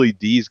know Billy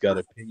D's got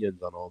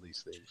opinions on all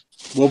these things.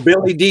 Well,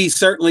 Billy D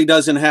certainly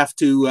doesn't have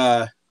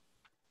to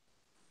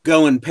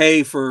go and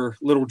pay for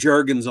little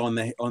Jergens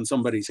on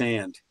somebody's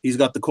hand. He's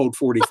got the Colt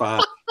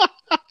 45.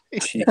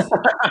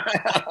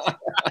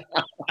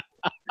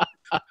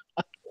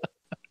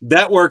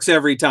 That works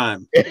every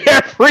time.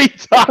 Every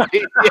time.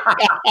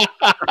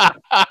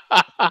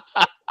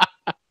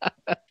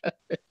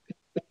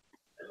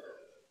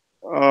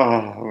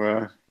 Oh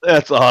man,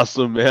 that's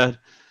awesome, man.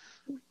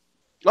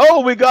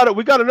 Oh, we got it.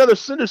 We got another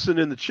citizen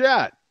in the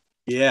chat.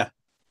 Yeah,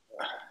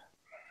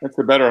 that's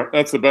the better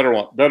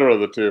one. Better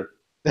of the two.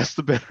 That's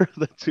the better of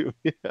the two.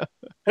 Yeah.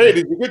 Hey,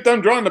 did you get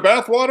done drawing the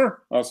bathwater?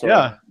 Oh, sorry.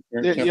 Yeah.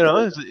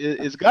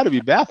 It's got to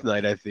be bath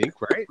night, I think,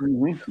 right?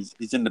 Mm-hmm.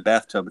 He's in the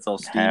bathtub. It's all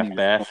steamy. Half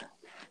bath.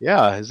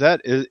 Yeah. Is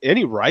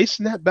any rice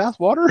in that bath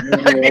water?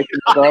 Might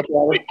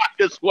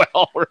as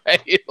well,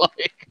 right?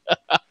 Like.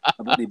 How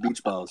about any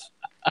beach balls?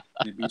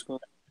 Any beach balls?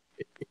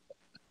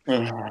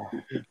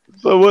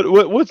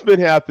 So what's been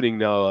happening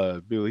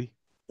now, Billy?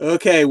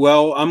 Okay,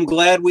 well, I'm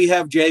glad we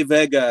have Jay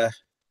Vega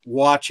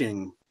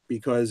watching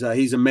because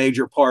he's a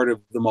major part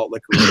of the Malt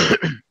Liquor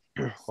Report.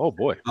 Oh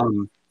boy.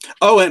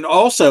 And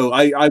also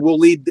I will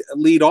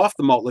lead off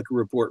the Malt Liquor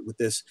Report with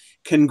this.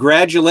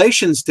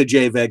 Congratulations to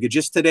Jay Vega.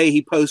 Just today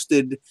he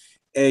posted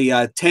a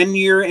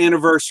 10-year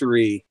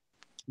anniversary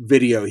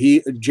video.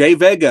 Jay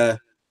Vega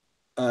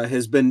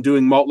has been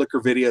doing malt liquor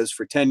videos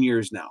for 10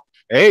 years now.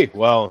 Hey,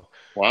 well,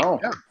 wow.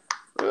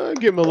 Yeah.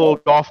 Give him a little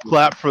golf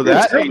clap for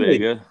that.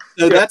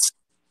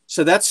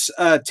 So that's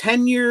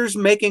 10 years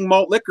making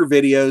malt liquor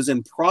videos,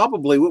 and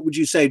probably, what would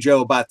you say,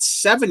 Joe, about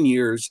 7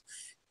 years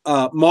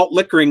malt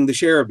liquoring the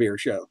Share a Beer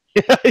show.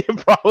 Yeah,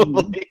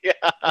 probably.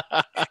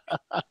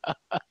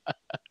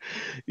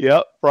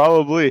 Yep,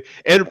 probably.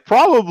 And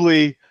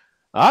probably,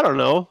 I don't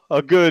know,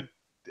 a good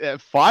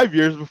 5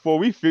 years before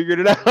we figured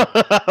it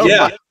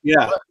out.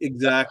 Yeah,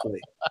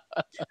 exactly.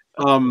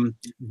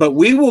 But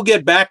we will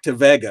get back to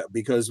Vega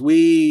because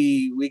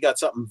we got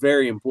something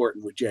very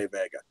important with Jay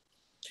Vega.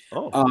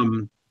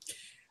 Oh.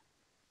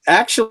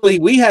 Actually,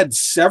 we had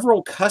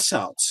several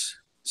cuss-outs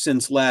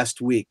since last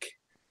week.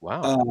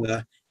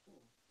 Wow.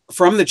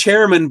 From the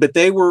chairman, but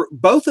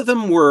both of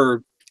them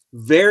were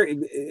very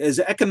as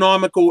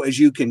economical as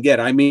you can get.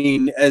 I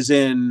mean, as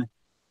in,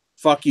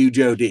 fuck you,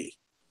 Joe D.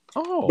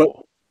 Oh, But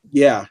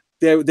yeah,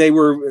 they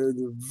were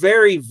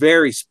very,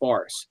 very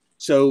sparse.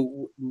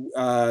 So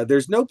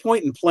there's no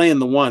point in playing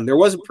the one. There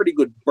was a pretty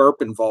good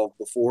burp involved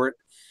before it,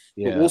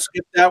 but yeah. we'll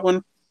skip that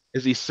one.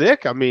 Is he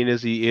sick? I mean,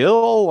 is he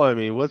ill? I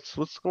mean, what's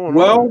going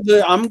Well,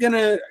 on? I'm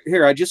gonna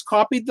here. I just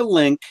copied the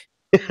link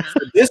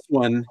for this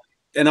one,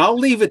 and I'll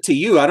leave it to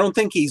you. I don't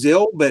think he's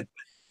ill, but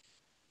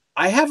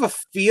I have a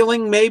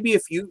feeling maybe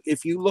if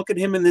you look at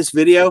him in this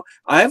video,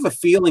 I have a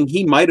feeling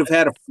he might have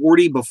had a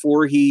 40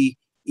 before he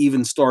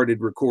even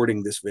started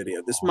recording this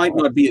video. This might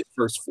not be his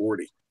first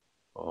 40.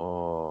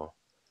 Oh,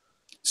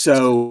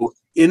 So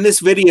in this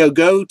video,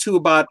 go to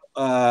about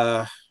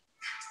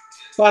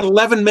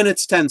 11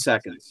 minutes 10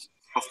 seconds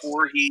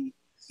before he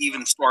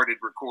even started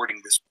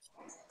recording this.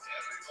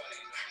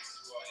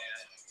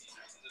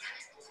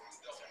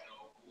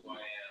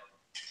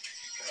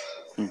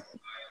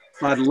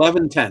 About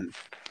 11:10.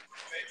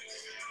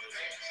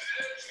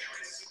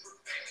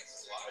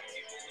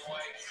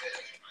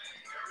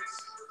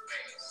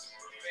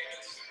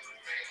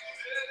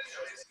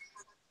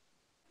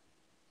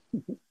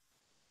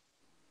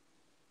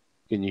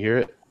 can you hear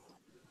it?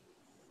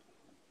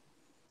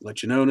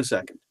 Let you know in a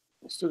second.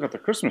 Still got the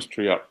Christmas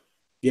tree up.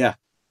 Yeah.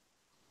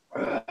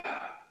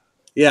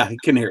 Yeah, he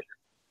can hear it.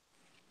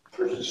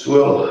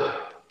 Swill.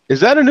 Is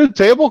that a new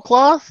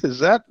tablecloth? Is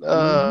that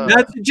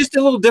That's just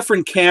a little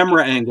different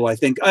camera angle, I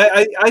think.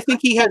 I think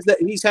he has that.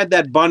 He's had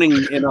that bunning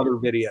in other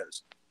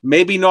videos.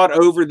 Maybe not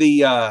over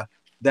the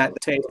that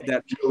tape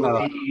that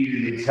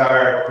the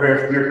entire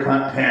craft beer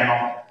cunt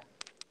panel.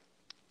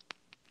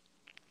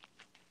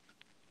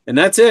 and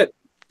that's it.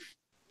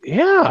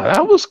 yeah,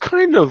 that was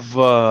kind of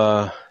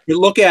You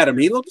look at him;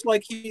 he looks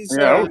like he's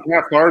Yeah, it was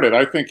half-hearted.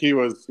 I think he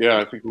was. Yeah,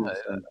 I think he was.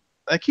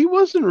 like he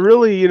wasn't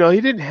really, he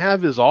didn't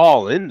have his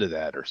all into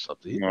that or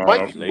something. He No,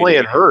 might be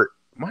playing hurt.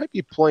 Might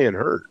be playing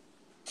hurt.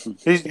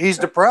 He's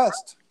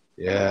depressed.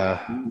 Yeah.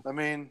 I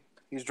mean,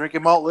 he's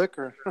drinking malt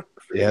liquor.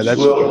 Yeah, that's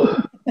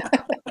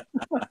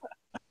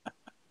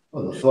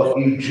Well, fuck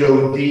you,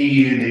 Joe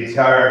D, and the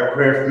entire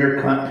craft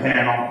beer cunt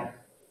panel.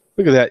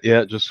 look at that.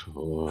 Yeah, just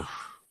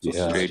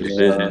Straight to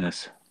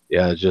business.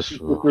 yeah, just He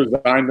just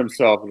resigned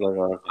himself. He's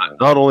like,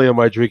 not only am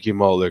I drinking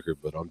malt liquor,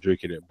 but I'm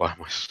drinking it by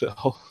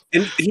myself.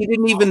 and he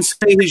didn't even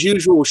say his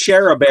usual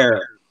share a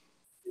bear.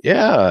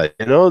 Yeah,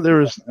 there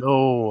was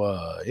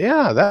no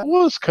yeah, that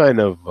was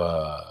kind of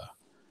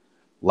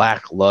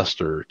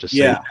lackluster to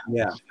say.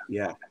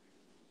 Yeah.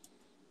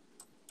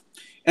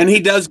 And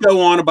he does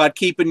go on about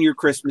keeping your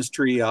Christmas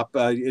tree up.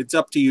 It's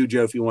up to you,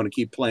 Joe, if you want to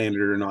keep playing it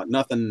or not.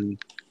 Nothing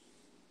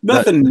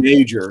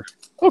major.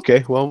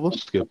 Okay, well, we'll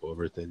skip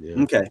over it then.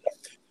 Yeah. Okay.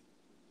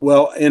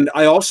 Well, and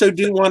I also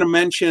do want to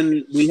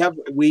mention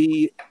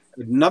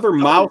another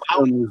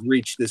milestone was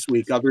reached this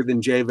week other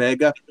than Jay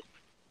Vega.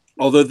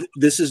 Although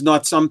this is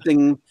not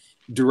something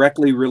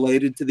directly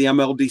related to the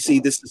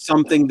MLDC, this is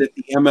something that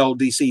the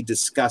MLDC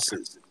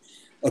discusses.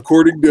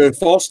 According to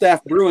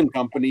Falstaff Brewing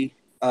Company,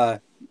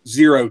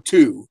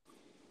 02,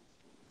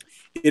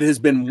 it has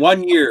been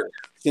 1 year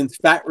since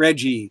Fat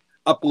Reggie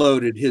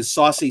uploaded his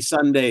Saucy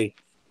Sunday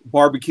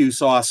barbecue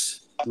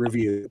sauce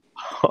review.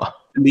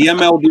 And the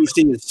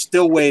MLDC is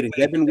still waiting.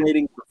 They've been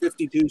waiting for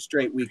 52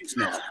 straight weeks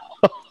now.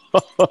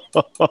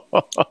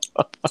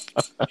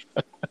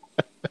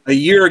 A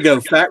year ago,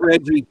 Fat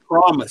Reggie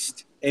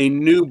promised a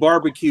new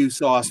barbecue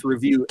sauce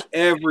review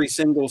every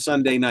single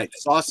Sunday night,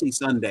 Saucy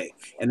Sunday,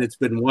 and it's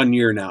been 1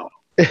 year now.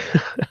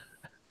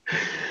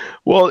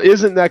 Well,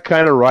 isn't that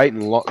kind of right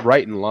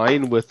in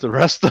line with the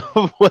rest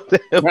of what the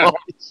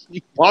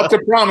MLDC lots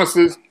of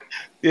promises.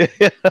 Yeah.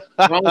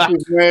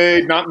 Promises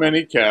made, not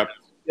many kept.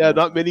 Yeah,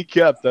 not many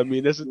kept. I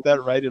mean, isn't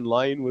that right in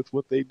line with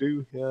what they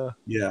do? Yeah.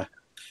 Yeah.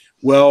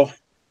 Well,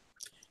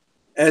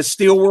 as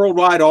Steel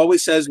Worldwide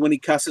always says when he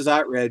cusses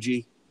out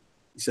Reggie,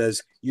 he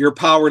says, "You're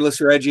powerless,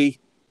 Reggie.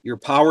 You're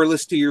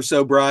powerless to your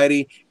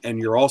sobriety, and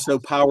you're also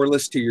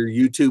powerless to your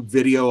YouTube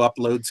video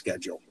upload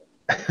schedule."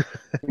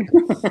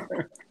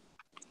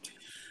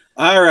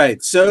 All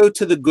right, so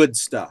to the good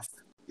stuff.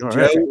 All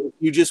Joe, right. if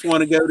you just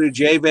want to go to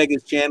Jay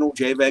Vega's channel,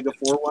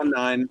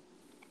 JVega419.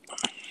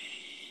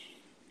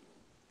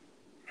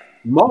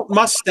 Malt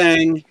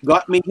Mustang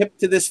got me hip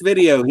to this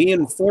video. He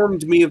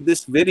informed me of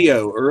this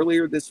video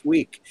earlier this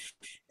week.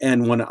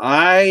 And when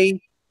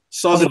I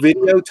saw the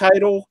video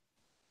title,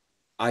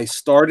 I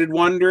started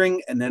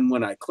wondering. And then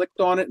when I clicked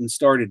on it and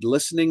started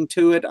listening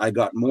to it, I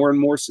got more and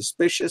more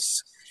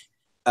suspicious.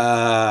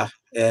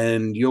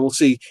 And you'll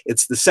see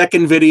it's the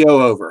second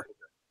video over.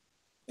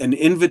 An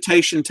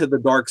invitation to the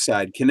dark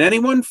side. Can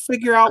anyone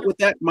figure out what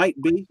that might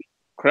be?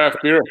 Craft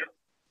beer.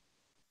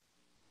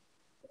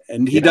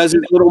 And he does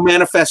his little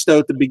manifesto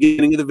at the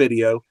beginning of the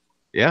video.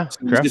 Yeah. So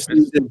you just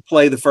need to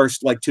play the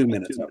first 2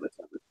 minutes of it.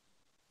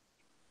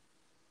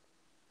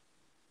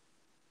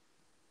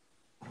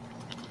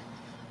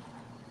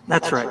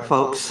 That's right,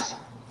 folks.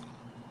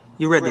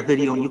 You read the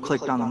video and you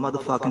clicked on the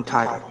motherfucking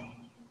title.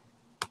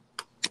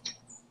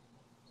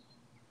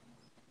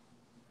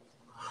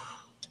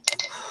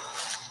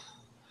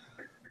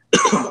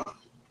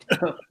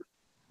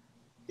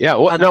 Yeah.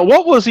 Now,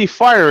 what was he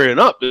firing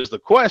up? Is the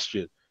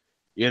question.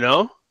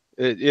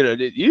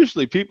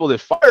 Usually people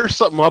that fire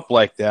something up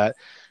like that,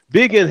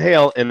 big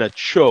inhale and a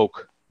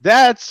choke.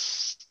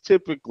 That's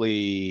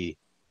typically.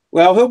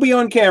 Well, he'll be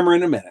on camera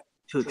in a minute.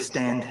 To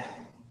extend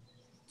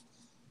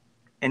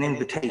an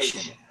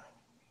invitation.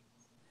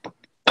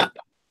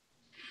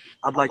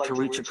 I'd like to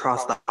reach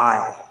across the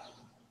aisle.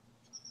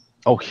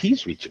 Oh,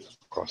 he's reaching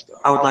across the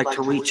aisle. I would like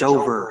to reach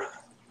over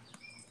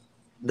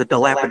the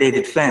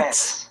dilapidated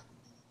fence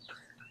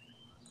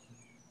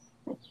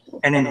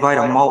and invite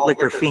a malt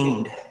liquor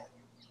fiend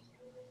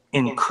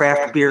in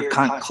craft beer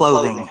cunt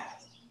clothing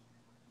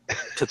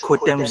to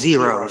quit them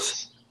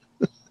zeros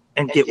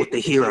and get with the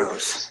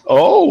heroes.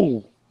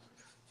 Oh.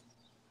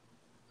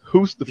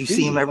 Who's the You fiend?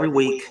 see him every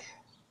week.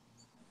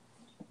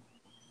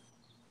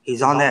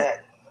 He's on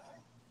that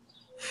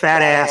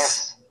fat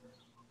ass,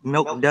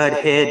 milk dud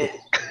head,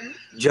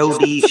 Joe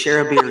D.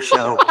 Share a Beer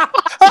show.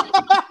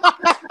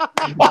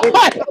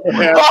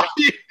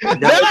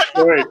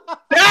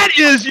 That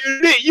is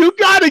unique. You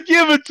got to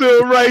give it to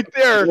him right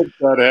there.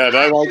 That head.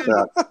 I like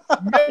that.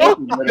 Milk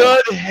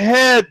dud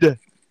head.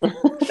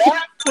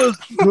 That was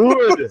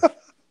good.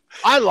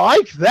 I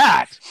like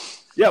that.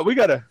 Yeah, we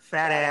got to.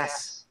 Fat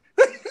ass,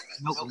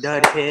 milk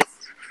dud head,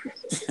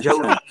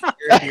 Joe D.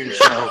 Share a Beer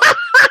show.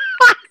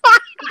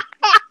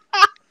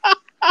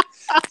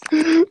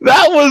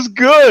 That was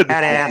good.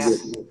 Fat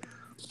ass,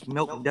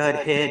 milk dud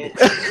head,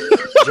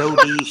 Joe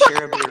D.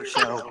 Share a Beer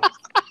show.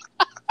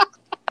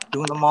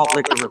 Doing the malt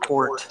liquor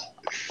report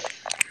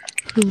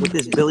with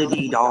this Billy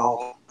D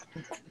doll.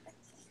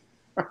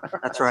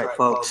 That's right,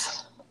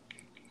 folks.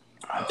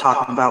 I'm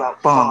talking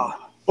about bum.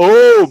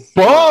 Oh,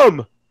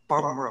 bum.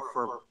 Bum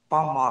roofer,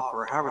 bum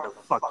offer, however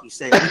the fuck you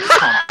say it.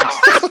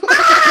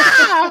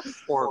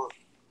 Or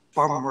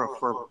bum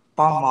roofer,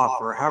 bum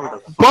offer, however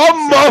the fuck Bum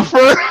you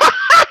say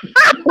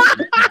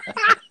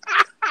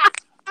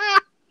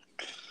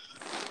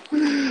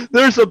muffer.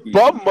 There's a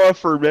bum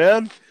muffer,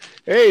 man.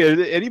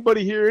 Hey,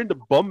 anybody here into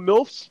bum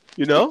milfs?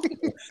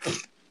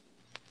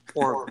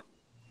 Or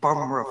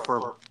bum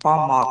roofer,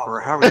 bum offer,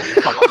 however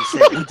the fuck you say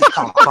it. We just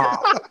call bum.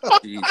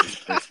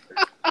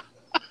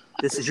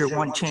 This is your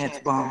one chance,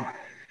 bum.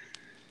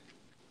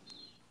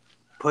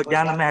 Put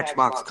down the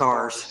Matchbox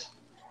cars.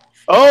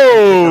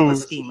 Oh. Pick up a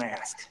ski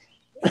mask.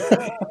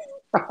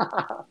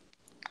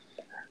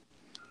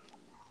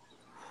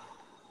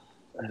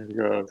 There you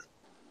go.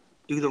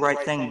 Do the right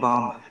thing,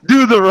 bum.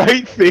 Do the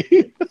right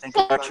thing. Think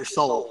about your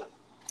soul.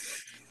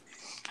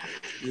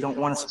 You don't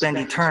want to spend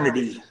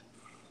eternity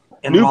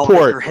in malt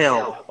liquor Newport.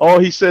 hell Oh,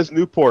 he says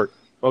Newport.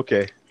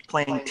 Okay.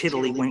 playing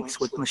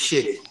tiddlywinks with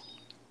Machete.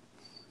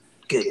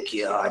 Good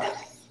God.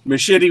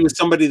 Machete was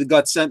somebody that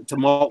got sent to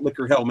malt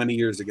liquor hell many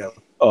years ago.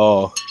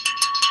 Oh.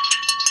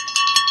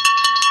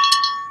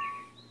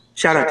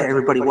 Shout out to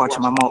everybody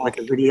watching my malt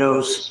liquor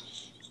videos.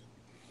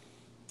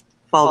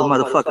 Follow the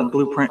motherfucking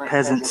Blueprint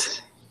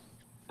peasants.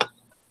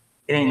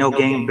 It ain't no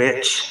game,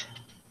 bitch.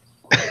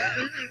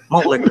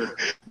 Malt liquor.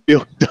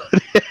 Milk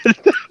dud head.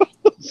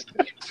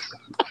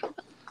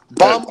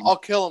 Bum, I'll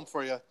kill him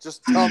for you.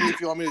 Just tell me if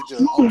you want me to do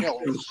it. I'll kill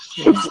him.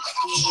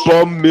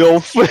 Bum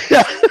milf.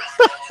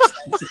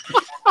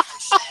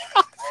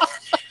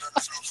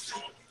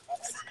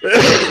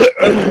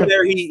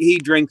 There he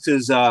drinks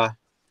his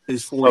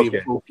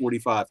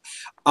 45.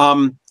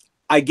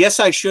 I guess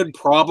I should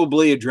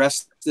probably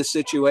address this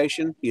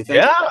situation. You think?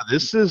 Yeah,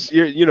 this is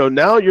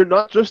now you're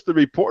not just the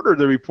reporter.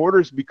 The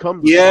reporter's become.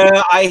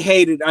 Yeah, I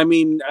hate it. I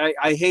mean,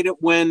 I hate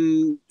it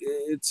when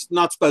it's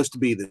not supposed to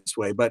be this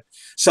way, but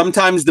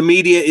sometimes the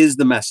media is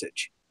the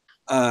message.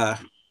 I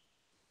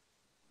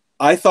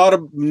thought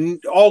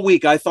all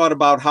week. I thought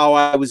about how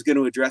I was going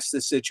to address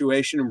this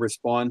situation and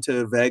respond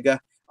to Vega.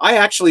 I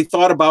actually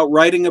thought about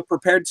writing a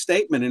prepared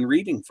statement and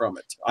reading from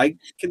it. I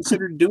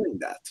considered doing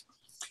that,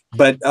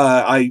 but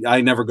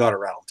I never got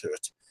around to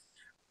it.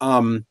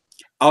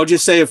 I'll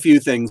just say a few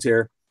things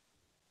here.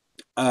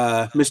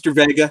 Mr.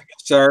 Vega,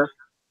 sir,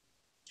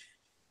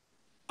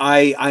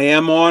 I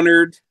am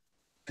honored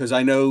because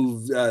I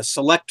know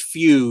select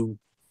few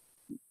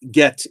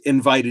get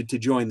invited to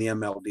join the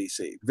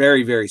MLDC.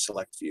 Very, very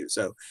select few.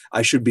 So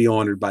I should be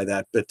honored by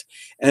that.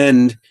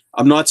 And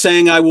I'm not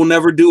saying I will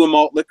never do a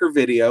malt liquor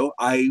video.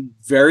 I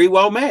very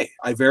well may.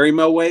 I very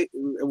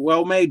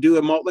well may do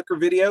a malt liquor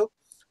video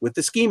with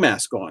the ski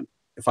mask on.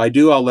 If I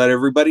do, I'll let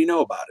everybody know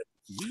about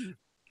it.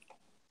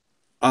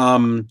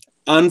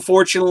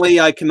 Unfortunately,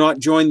 I cannot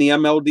join the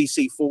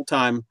MLDC full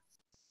time.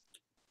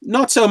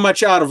 Not so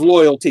much out of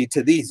loyalty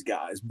to these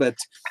guys, but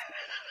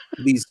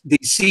these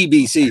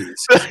CBCs.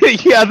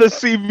 Yeah, the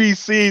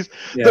CBCs,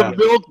 Yeah. the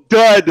milk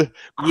dud.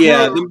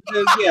 Yeah,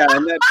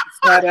 and that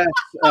fat ass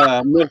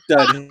milk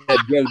dud head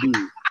Joe D.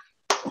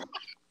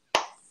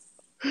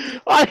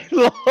 I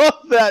love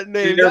that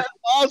name. Yeah. That's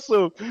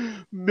awesome.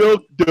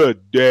 Milk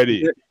dud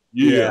daddy.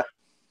 Yeah.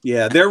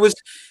 Yeah, there was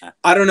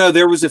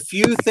a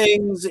few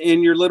things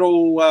in your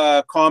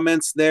little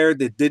comments there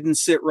that didn't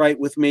sit right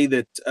with me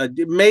that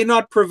it may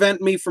not prevent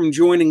me from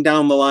joining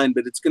down the line,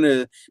 but it's going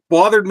to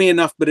bother me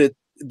enough, but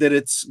that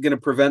it's going to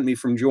prevent me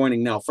from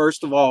joining now.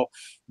 First of all,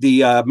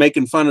 the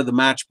making fun of the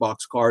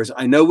Matchbox cars.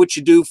 I know what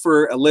you do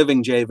for a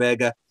living, Jay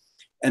Vega,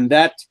 and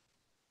that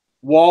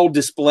wall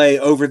display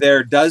over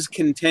there does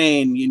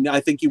contain, I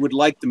think you would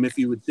like them if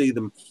you would see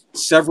them,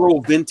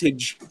 several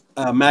vintage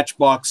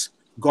Matchbox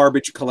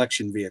garbage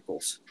collection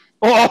vehicles.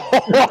 Oh,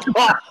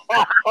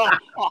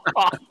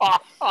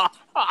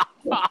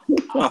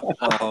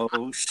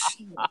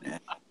 shit.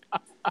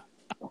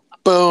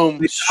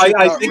 Boom.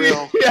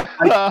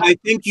 I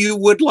think you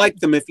would like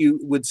them if you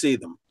would see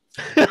them.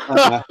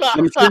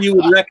 I'm sure you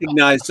would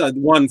recognize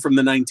one from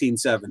the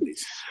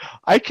 1970s.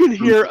 I can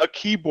hear a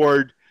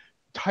keyboard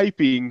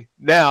typing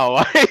now.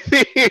 I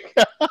think.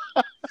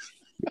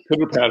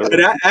 But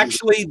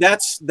actually,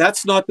 that's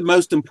not the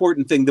most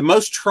important thing. The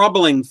most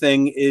troubling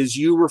thing is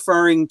you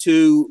referring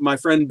to my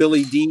friend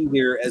Billy D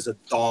here as a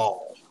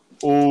doll.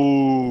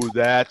 Oh,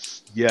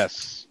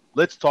 yes.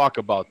 Let's talk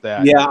about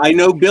that. Yeah, I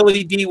know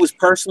Billy D was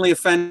personally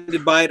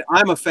offended by it.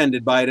 I'm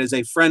offended by it as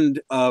a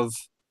friend of.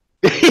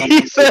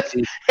 He says,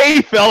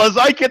 "Hey, fellas,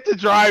 I get to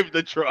drive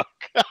the truck."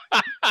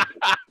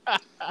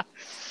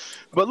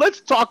 But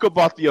let's talk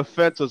about the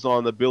offenses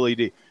on the Billy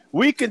D.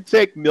 We can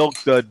take Milk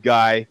Dud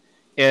guy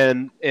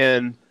and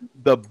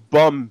the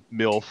bum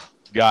MILF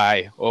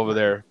guy over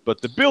there, but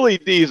the Billy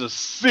D is a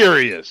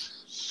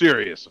serious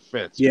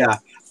offense. Yeah,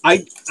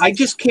 I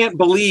just can't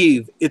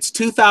believe it's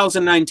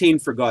 2019,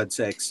 for God's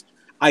sakes.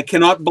 I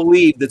cannot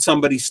believe that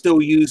somebody's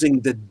still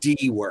using the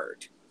D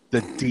word.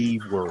 The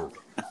D word.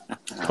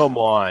 Come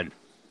on.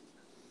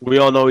 We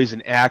all know he's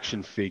an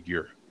action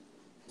figure.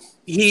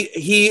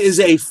 He is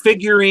a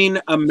figurine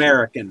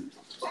American.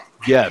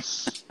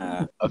 Yes.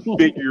 A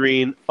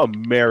figurine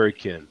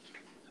American.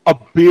 A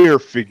beer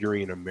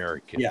figurine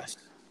American. Yes.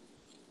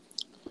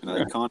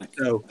 Iconic.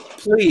 So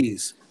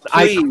please.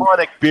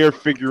 Iconic beer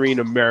figurine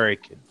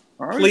American.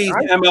 Please,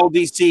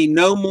 MLDC,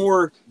 no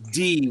more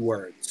D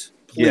words.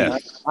 Please.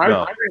 Yes.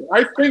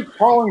 I think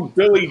calling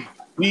Billy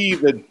D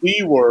the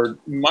D word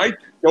might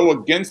go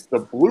against the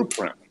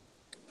blueprint.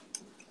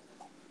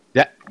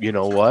 That, you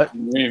know what? I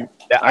mean,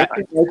 I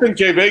think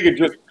Jay Vega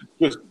just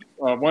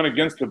went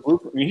against the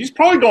blueprint. I mean, he's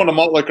probably going to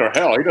malt liquor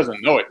hell. He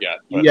doesn't know it yet.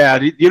 But. Yeah,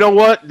 you know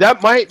what?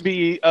 That might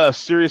be a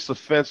serious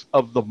offense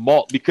of the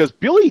malt, because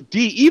Billy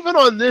D, even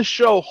on this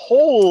show,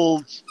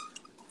 holds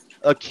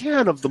a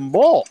can of the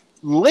malt.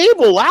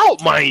 Label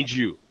out, mind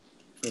you.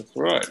 That's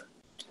right.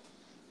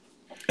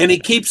 And he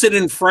keeps it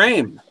in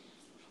frame.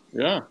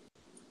 Yeah.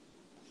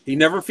 He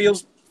never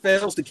fails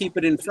to keep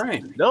it in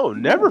frame. No,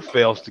 never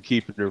fails to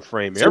keep it in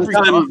frame. Every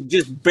time,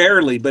 just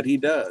barely, but he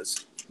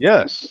does.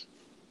 Yes.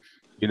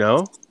 You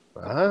know?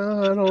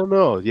 I don't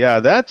know. Yeah,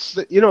 that's,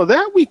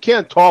 that we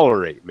can't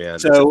tolerate, man.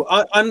 So,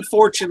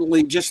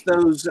 unfortunately, just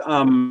those,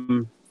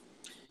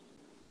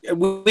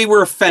 we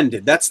were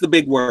offended. That's the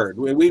big word.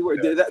 We were.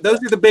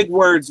 Those are the big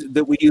words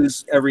that we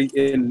use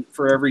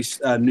for every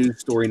news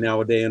story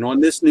nowadays. And on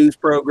this news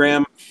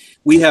program,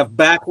 we have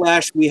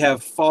backlash, we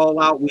have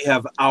fallout, we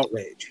have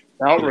outrage.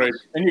 Outrage,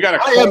 and you got to.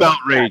 I am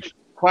outraged.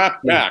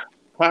 Clap back.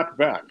 Clap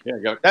back. Yeah,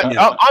 you got. I'm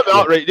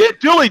outraged.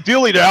 Dilly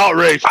to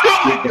outrage.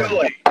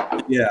 Dilly.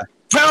 Yeah.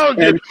 Pound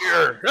it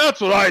here.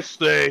 That's what I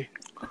say.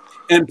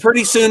 And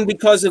pretty soon,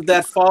 because of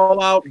that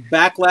fallout,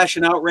 backlash,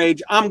 and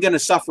outrage, I'm going to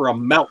suffer a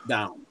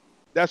meltdown.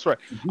 That's right.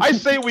 I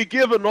say we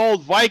give an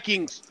old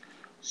Vikings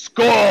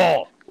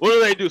skull. What do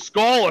they do?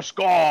 Skull or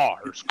scar?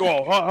 Or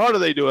skull? How do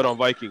they do it on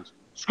Vikings?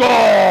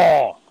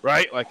 Skull!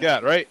 Right? Like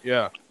that, right?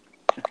 Yeah.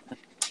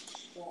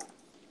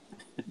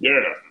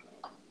 Yeah.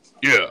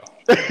 Yeah.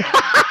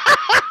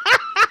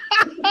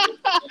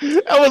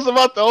 That was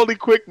about the only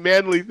quick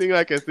manly thing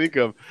I can think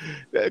of.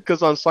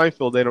 Because on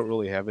Seinfeld, they don't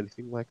really have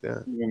anything like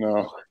that. You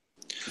know.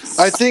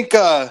 I think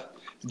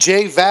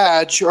Jay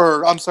Vega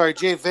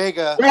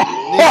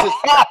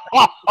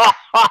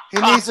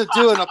needs to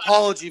do an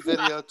apology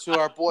video to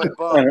our boy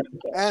Bub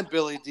and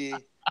Billy D,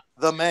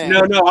 the man.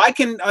 No,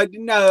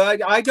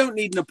 I don't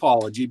need an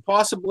apology.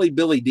 Possibly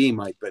Billy D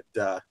might, but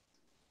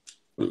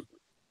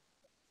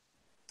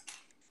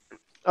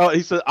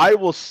he said, "I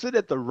will sit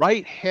at the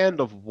right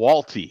hand of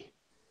Walty."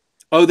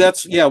 Oh,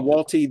 that's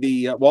Walty,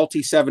 the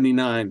Walty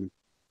 79.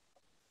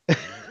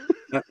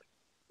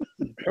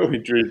 Billy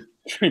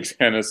drinks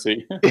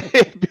Hennessy.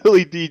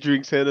 Billy D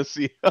drinks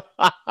Hennessy.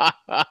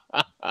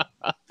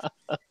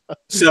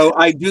 So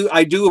I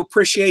do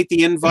appreciate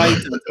the invite.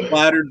 I'm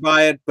flattered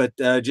by it, but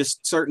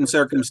just certain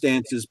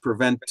circumstances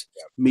prevent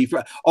me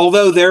from.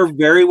 Although there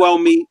very well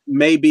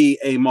may be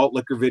a malt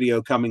liquor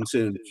video coming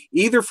soon,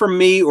 either from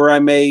me or I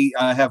may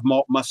have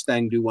Malt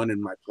Mustang do one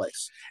in my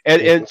place.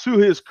 And to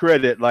his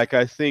credit, like,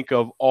 I think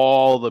of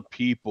all the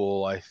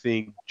people, I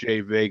think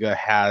Jay Vega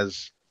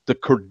has the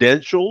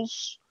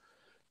credentials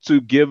to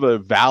give a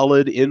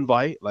valid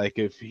invite. Like,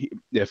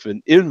 if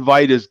an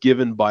invite is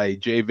given by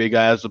Jay Vega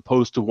as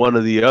opposed to one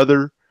of the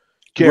other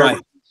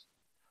characters,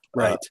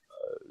 right,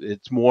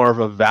 it's more of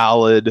a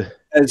valid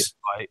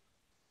invite.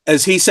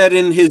 As he said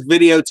in his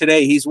video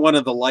today, he's one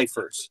of the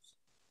lifers.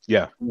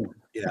 Yeah.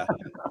 Yeah.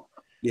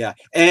 Yeah,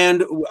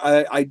 and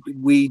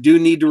we do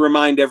need to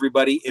remind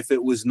everybody, if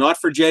it was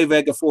not for J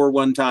Vega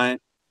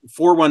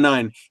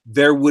 419,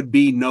 there would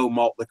be no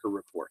malt liquor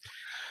report.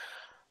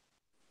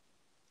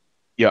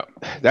 Yeah,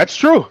 that's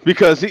true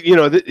because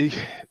Jay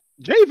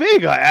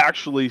Vega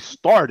actually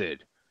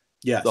started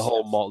Yes, the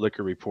whole malt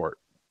liquor report,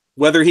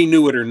 whether he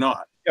knew it or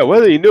not. Yeah,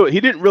 whether he knew it, he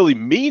didn't really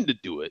mean to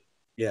do it.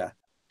 Yeah,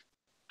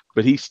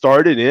 but he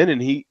started in,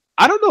 and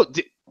I don't know,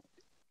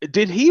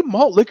 did he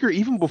malt liquor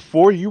even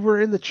before you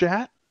were in the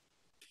chat?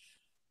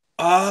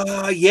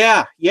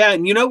 Yeah,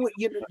 and you know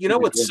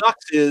what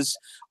sucks is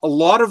a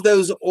lot of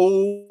those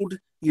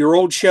your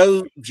old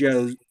show,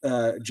 Joe,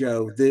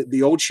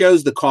 the old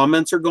shows, the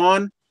comments are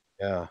gone.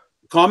 Yeah,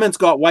 comments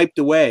got wiped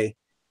away.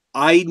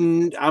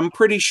 I'm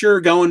pretty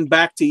sure going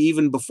back to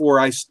even before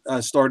I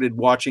started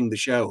watching the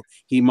show,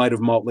 he might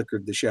have malt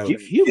liquored the show.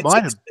 He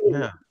might have,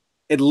 yeah,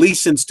 at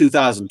least since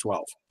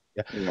 2012.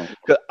 Yeah,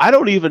 I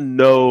don't even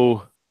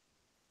know.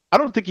 I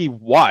don't think he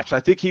watched. I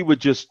think he would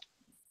just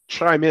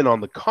chime in on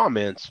the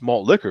comments,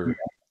 malt liquor.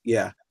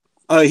 Yeah,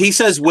 he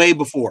says way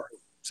before.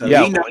 So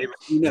yeah,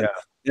 he knows,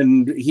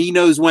 and he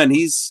knows when.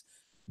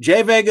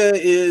 Jay Vega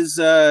is,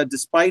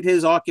 despite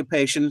his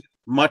occupation,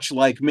 much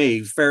like me,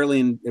 a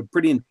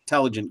pretty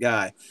intelligent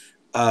guy.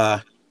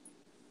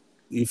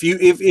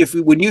 If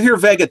when you hear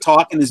Vega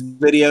talk in his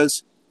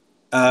videos,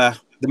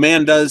 the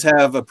man does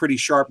have a pretty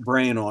sharp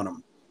brain on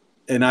him,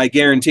 and I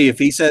guarantee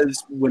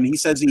when he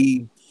says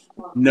he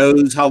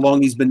knows how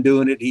long he's been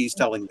doing it, he's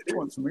telling the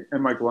truth.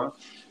 And my glass.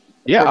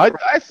 Yeah, I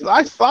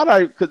thought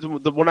because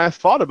when I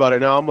thought about it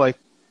now, I'm like,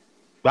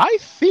 I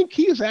think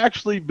he's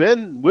actually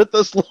been with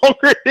us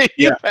longer than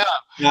you have.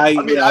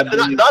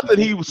 Not that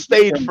he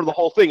stayed for the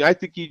whole thing. I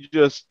think he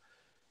just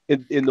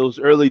in those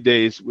early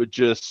days would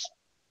just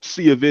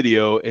see a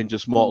video and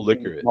just malt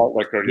liquor it. Malt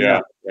liquor, yeah.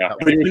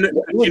 But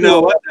you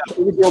know what?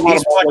 He's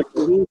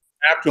watching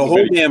the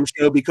whole damn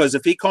show, because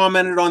if he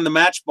commented on the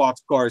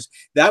Matchbox cars,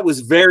 that was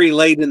very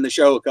late in the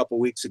show a couple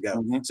weeks ago.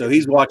 Mm-hmm. So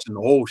he's watching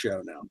the whole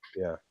show now.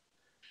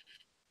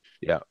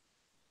 Yeah.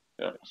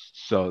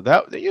 So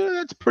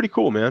that's pretty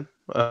cool, man.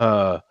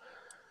 Yeah.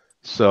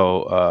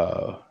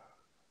 Well,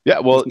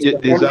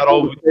 is that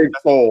all?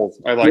 Souls.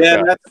 I like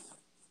that.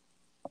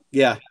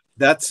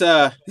 That's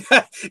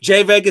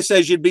Jay Vega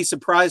says you'd be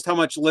surprised how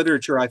much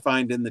literature I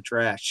find in the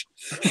trash.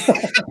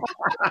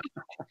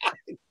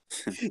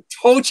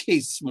 Told you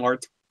he's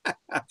smart.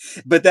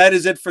 But that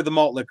is it for the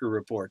malt liquor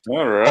report.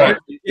 All right.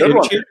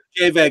 Cheers,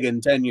 Jay Vega in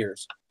 10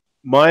 years.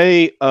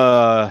 My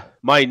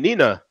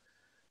Nina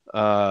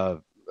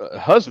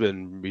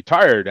husband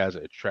retired as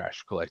a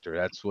trash collector.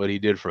 That's what he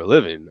did for a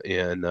living.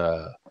 And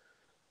the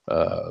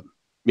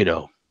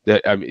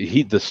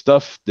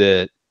stuff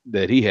that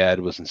he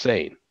had was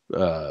insane.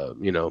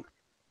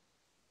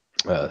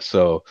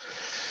 So,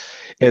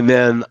 and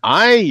then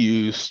I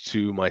used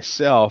to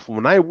myself,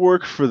 when I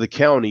worked for the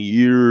county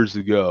years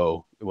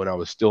ago, when I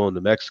was still in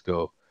New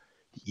Mexico,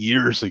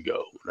 years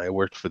ago, when I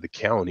worked for the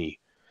county,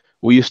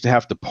 we used to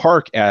have to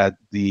park at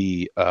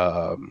the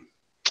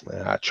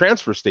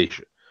transfer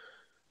station.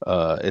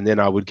 And then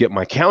I would get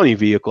my county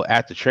vehicle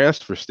at the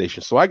transfer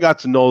station. So I got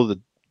to know the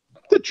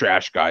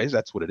trash guys.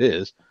 That's what it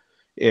is.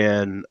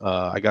 And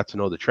I got to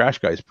know the trash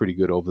guys pretty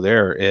good over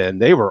there, and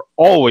they were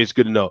always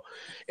good to know.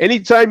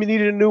 Anytime you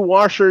needed a new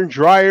washer and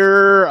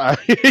dryer,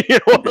 you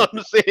know what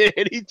I'm saying?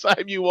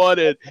 Anytime you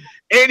wanted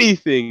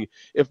anything,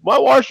 if my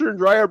washer and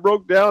dryer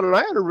broke down, and I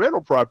had a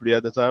rental property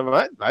at the time,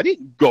 I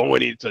didn't go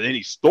to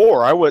any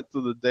store. I went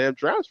to the damn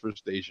transfer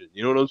station.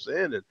 You know what I'm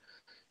saying?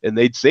 And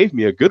they'd save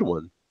me a good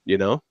one,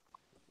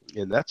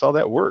 and that's how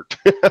that worked.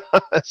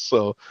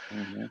 So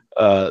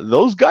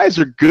those guys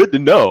are good to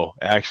know,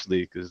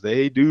 actually, because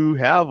they do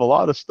have a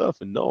lot of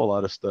stuff and know a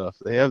lot of stuff.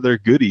 They have their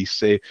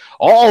goodies.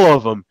 All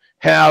of them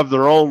have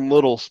their own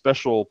little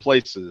special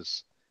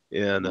places.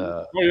 And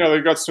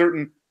they've got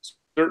certain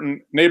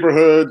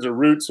neighborhoods or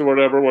routes or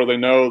whatever where they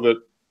know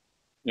that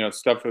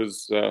stuff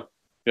is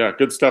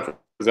good stuff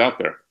is out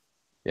there.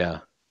 Yeah.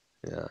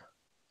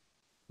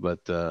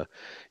 But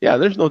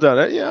there's no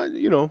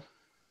doubt.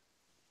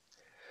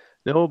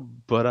 No,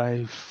 but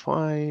I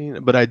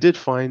did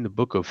find the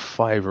Book of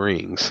Five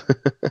Rings.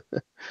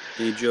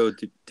 Hey Joe,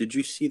 did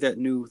you see that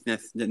new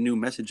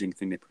messaging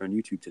thing they put on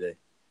YouTube today?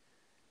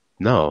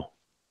 No.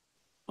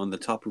 On the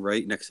top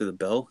right next to the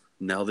bell,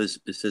 now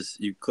it says,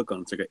 you click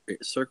on it, it's like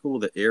a circle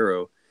with an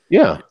arrow.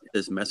 Yeah. It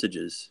says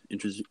messages,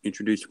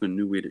 introducing a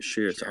new way to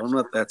share. So I don't know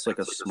if that's like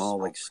a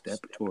small step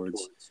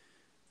towards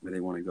where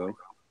they want to go.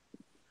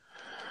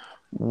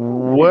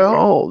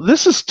 Well,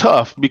 this is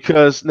tough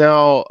because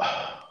now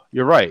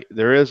you're right.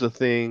 There is a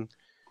thing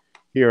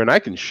here, and I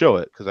can show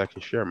it because I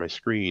can share my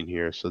screen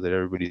here so that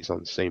everybody's on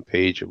the same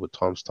page of what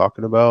Tom's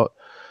talking about.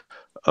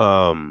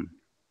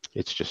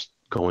 It's just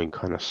going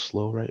kind of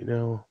slow right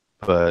now.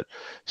 But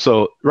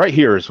so right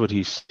here is what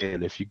he's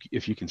saying.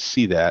 If you can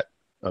see that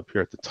up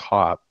here at the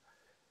top,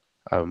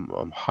 I'm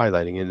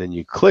highlighting it, and then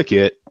you click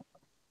it.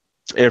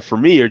 And for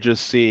me, you're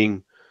just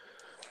seeing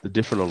the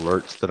different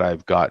alerts that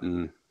I've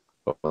gotten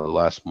over the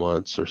last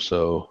months or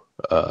so.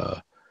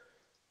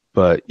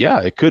 But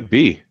yeah, it could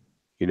be.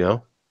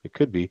 It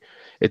could be.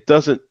 It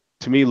doesn't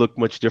to me look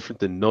much different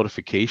than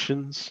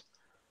notifications,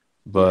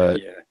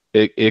 but Yeah.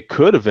 it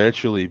could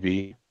eventually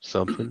be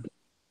something.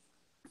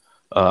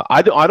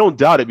 I don't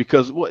doubt it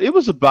because it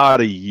was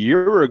about a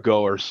year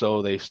ago or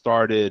so they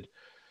started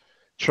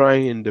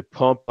trying to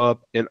pump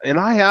up, and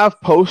I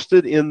have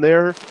posted in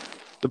there.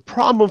 The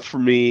problem for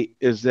me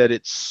is that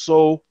it's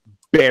so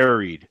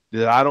buried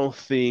that I don't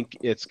think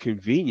it's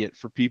convenient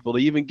for people to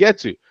even get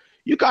to.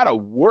 You got to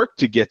work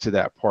to get to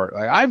that part.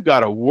 Like I've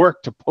got to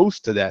work to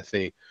post to that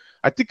thing.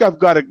 I think I've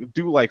got to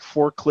do like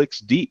 4 clicks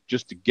deep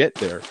just to get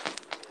there,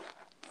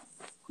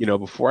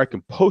 before I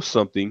can post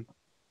something.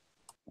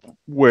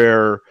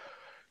 Where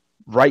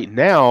right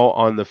now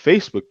on the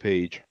Facebook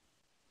page,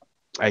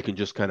 I can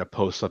just kind of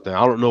post something.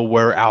 I don't know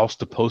where else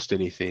to post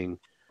anything,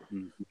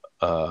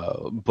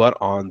 but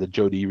on the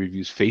Joe D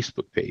Reviews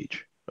Facebook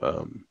page,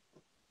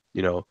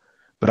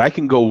 But I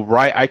can go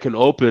right. I can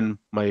open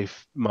my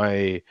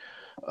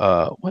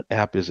what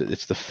app is it?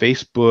 It's the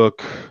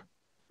Facebook.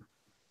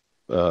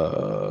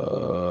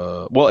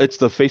 Well, it's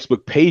the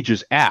Facebook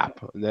Pages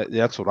app.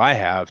 That's what I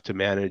have to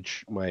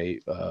manage my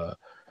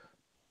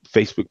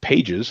Facebook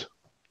pages.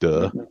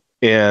 Duh.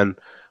 And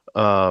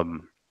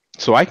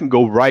so I can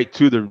go right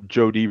to the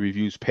Joe D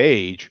Reviews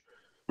page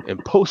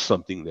and post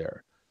something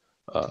there.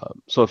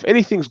 So if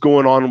anything's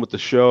going on with the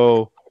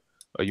show,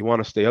 you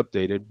want to stay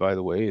updated. By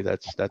the way,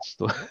 that's the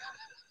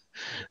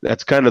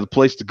that's kind of the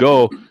place to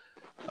go,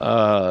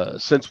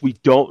 since we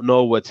don't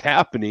know what's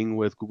happening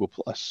with Google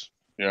Plus.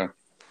 Yeah.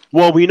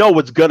 Well, we know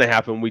what's going to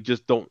happen. We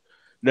just don't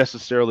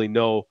necessarily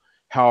know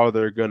how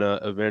they're going to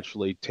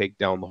eventually take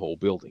down the whole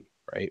building,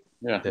 right?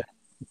 Yeah.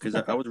 Because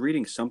I was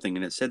reading something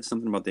and it said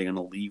something about they're going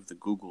to leave the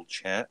Google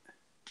chat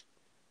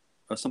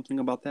or something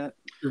about that.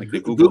 Like the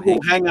Google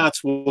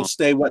Hangouts will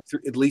stay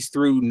at least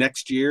through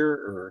next year,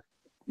 or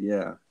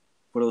yeah.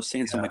 But it was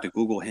saying something like the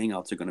Google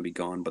Hangouts are going to be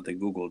gone, but the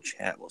Google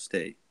chat will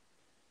stay.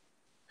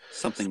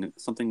 Something.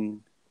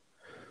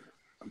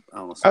 I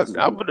don't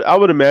know. I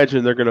would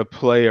imagine they're going to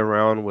play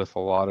around with a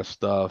lot of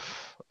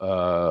stuff.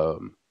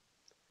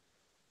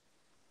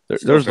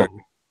 There's a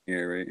yeah,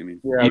 right. I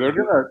mean, yeah,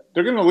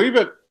 they're gonna leave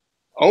it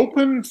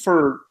open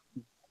for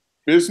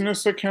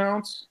business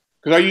accounts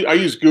because I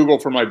use Google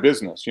for my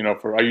business.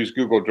 I use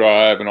Google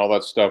Drive and all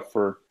that stuff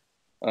for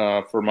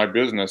my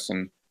business,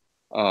 and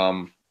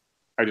I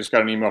just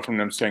got an email from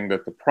them saying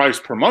that the price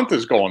per month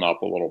is going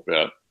up a little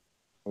bit,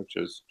 which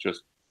is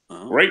just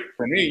great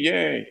for me.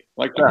 Yay,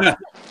 like that.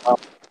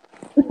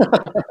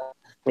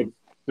 But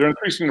they're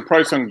increasing the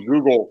price on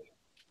Google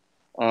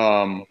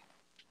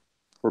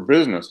for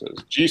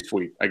businesses. G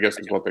Suite, I guess,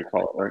 is what they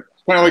call it, right?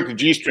 It's kind of like the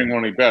G String,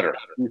 only better.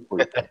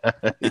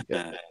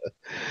 Yeah.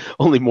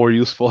 Only more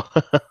useful.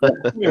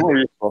 More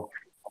useful.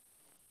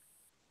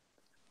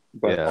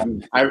 But yeah.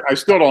 I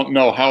still don't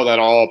know how that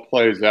all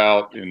plays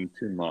out in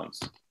 2 months.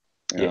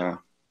 Yeah.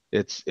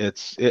 It's I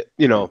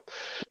don't know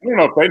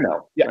if they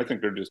know. Yeah. I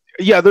think they're just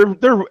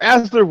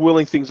they're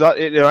willing things out,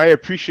 and I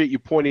appreciate you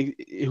pointing.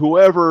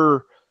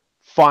 Whoever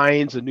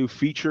finds a new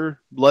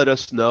feature, let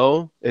us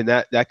know, and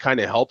that kind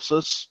of helps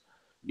us,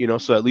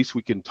 so at least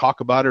we can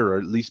talk about it or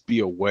at least be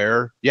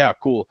aware. Yeah,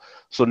 cool.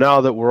 So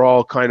now that we're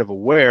all kind of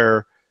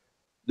aware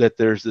that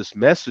there's this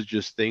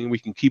messages thing, we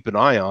can keep an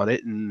eye on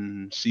it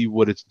and see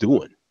what it's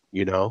doing.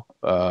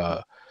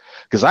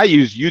 Because I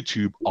use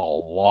YouTube a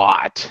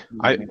lot.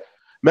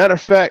 Matter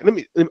of fact,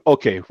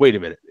 okay, wait a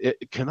minute.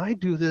 Can I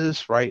do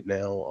this right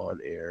now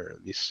on air?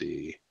 Let me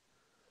see.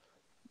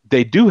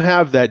 They do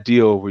have that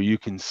deal where you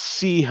can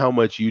see how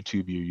much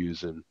YouTube you're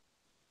using.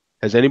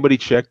 Has anybody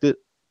checked it?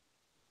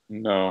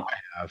 No. I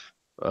have.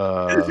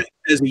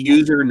 As a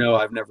user, no,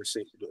 I've never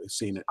seen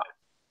it.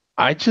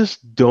 I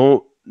just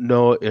don't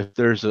know if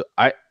there's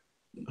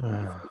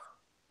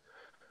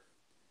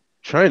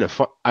trying to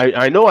find.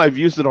 I know I've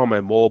used it on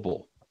my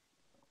mobile.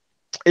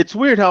 It's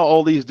weird how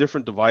all these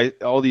different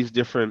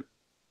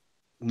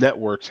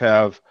networks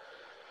have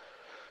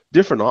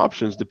different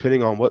options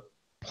depending on what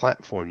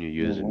platform you're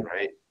using,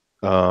 right?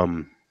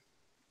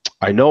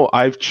 I know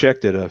I've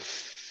checked it a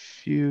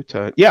few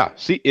times. Yeah,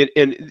 see,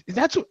 and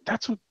that's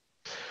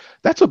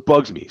what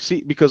bugs me.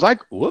 See, because I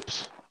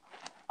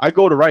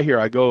go to right here.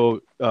 I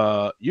go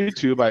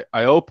YouTube.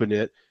 I open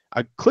it.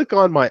 I click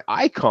on my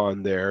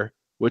icon there,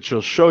 which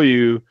will show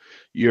you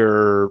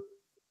your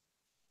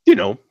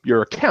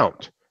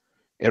account.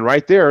 And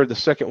right there, the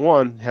second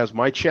one has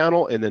my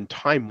channel and then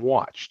time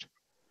watched.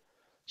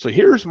 So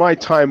here's my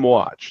time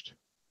watched.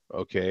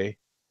 Okay.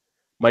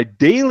 My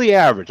daily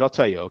average, I'll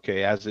tell you,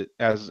 okay, as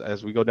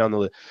we go down the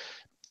list,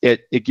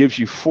 it gives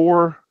you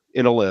 4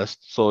 in a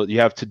list. So you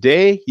have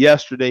today,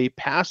 yesterday,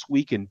 past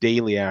week, and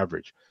daily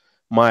average.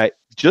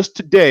 Just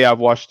today, I've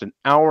watched 1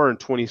 hour and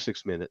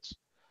 26 minutes.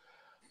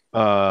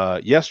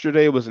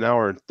 Yesterday was 1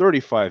 hour and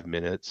 35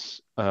 minutes.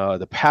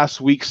 The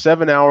past week,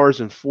 7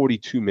 hours and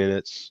 42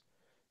 minutes.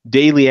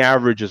 Daily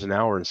average is 1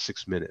 hour and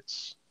 6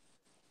 minutes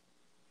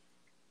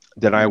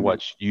that I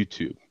watch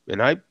YouTube,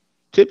 and I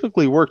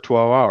typically work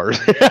 12 hours.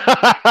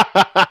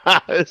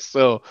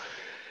 So,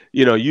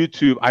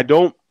 YouTube,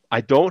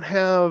 I don't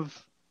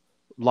have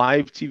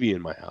live TV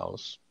in my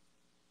house.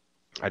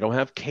 I don't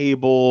have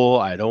cable.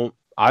 I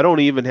don't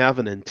even have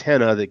an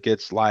antenna that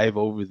gets live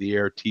over the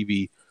air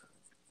TV,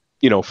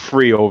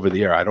 free over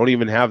the air. I don't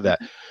even have that.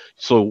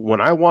 So when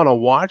I want to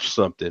watch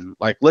something,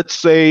 like let's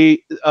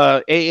say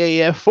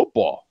AAF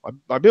football,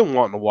 I've been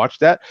wanting to watch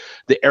that.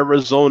 The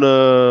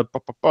Arizona,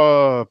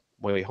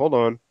 wait, hold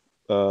on,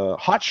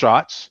 Hot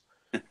Shots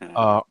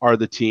are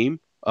the team.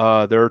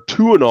 They're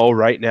 2-0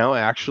 right now,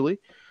 actually.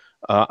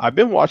 I've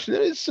been watching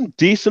it. It's some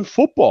decent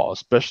football,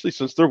 especially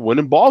since they're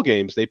winning ball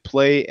games. They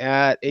play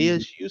at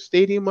ASU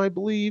Stadium, I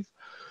believe.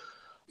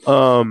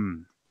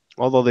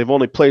 Although they've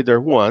only played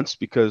there once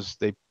because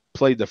they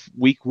played the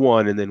week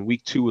 1 and then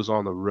week 2 was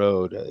on the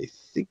road. I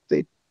think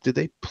they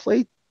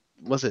play,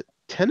 was it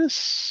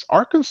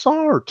Arkansas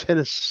or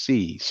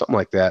Tennessee, something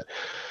like that.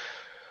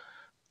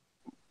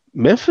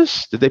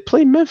 Memphis? Did they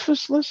play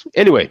Memphis?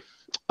 Anyway,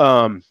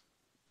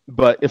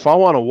 but if I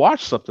want to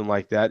watch something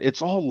like that,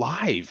 it's all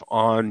live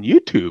on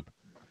YouTube.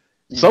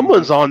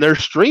 Someone's on there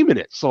streaming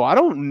it, so I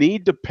don't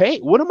need to pay.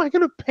 What am I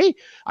going to pay?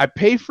 I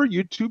pay for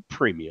YouTube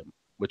Premium,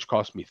 which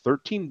cost me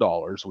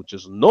 $13, which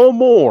is no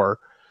more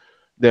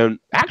than,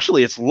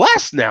 actually, it's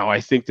less now, I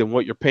think, than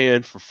what you're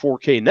paying for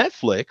 4K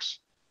Netflix.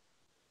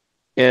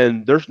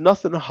 And there's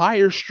nothing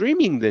higher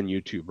streaming than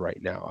YouTube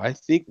right now. I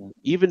think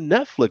even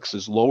Netflix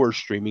is lower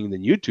streaming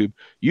than YouTube.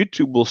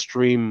 YouTube will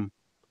stream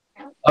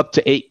up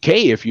to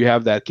 8K if you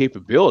have that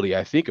capability,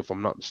 I think, if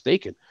I'm not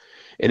mistaken.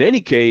 In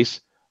any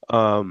case,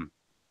 there's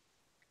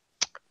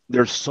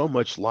so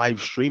much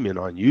live streaming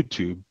on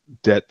YouTube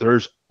that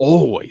there's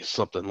always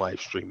something live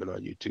streaming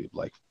on YouTube.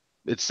 Like,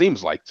 it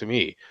seems like to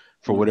me,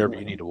 for whatever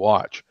you need to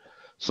watch.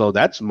 So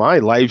that's my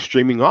live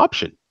streaming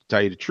option. To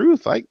tell you the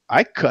truth,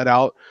 I cut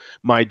out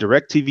my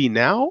DirecTV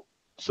Now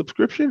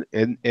subscription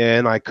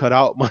and I cut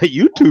out my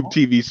YouTube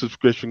TV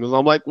subscription because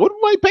I'm like, what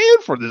am I paying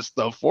for this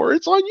stuff for?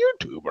 It's on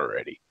YouTube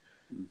already.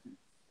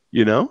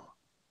 Interesting.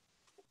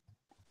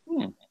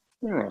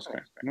 I'm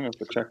gonna have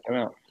to check that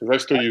out because I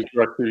still use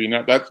DirecTV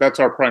Now. That's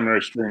our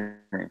primary streaming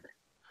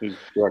is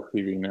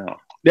DirecTV Now.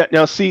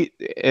 Now see,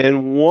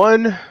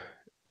 and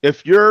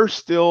if you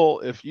still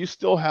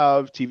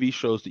have TV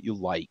shows that you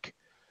like,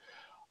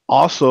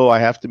 also I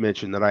have to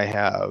mention that I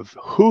have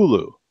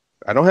Hulu.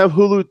 I don't have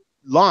Hulu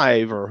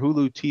Live or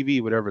Hulu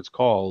TV, whatever it's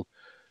called,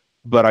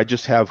 but I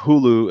just have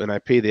Hulu and I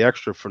pay the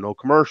extra for no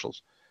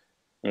commercials.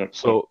 Yep.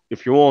 So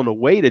if you're willing to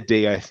wait a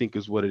day, I think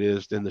is what it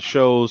is, then the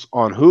show's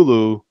on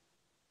Hulu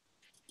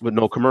with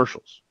no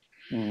commercials.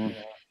 So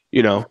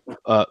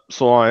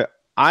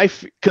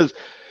because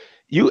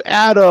you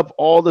add up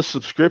all the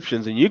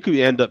subscriptions and you could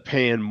end up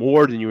paying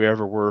more than you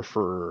ever were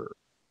for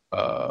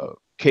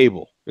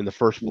cable in the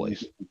first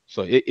place.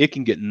 So it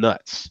can get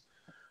nuts.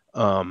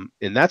 And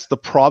that's the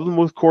problem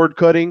with cord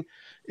cutting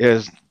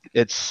is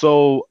it's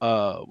so,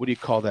 what do you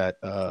call that?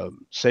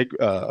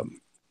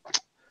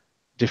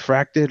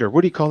 Diffracted, or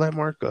what do you call that,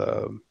 Mark?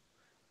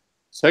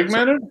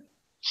 Segmented?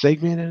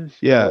 Segmented,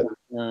 yeah.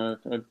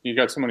 You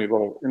got so many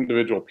little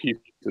individual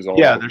pieces.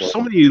 There's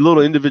so many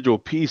little individual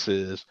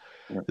pieces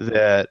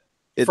that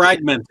it's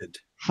fragmented.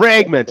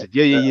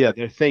 Yeah.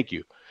 Thank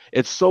you.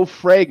 It's so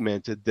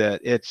fragmented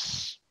that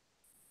it's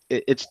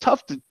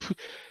tough to.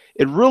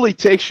 It really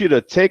takes you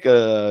to take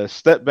a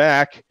step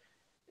back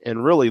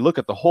and really look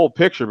at the whole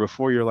picture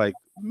before you're like,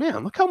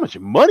 man, look how much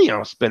money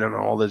I'm spending on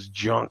all this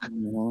junk,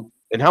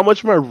 and how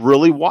much am I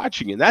really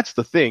watching? And that's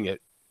the thing.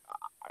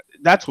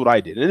 That's what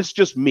I did, and it's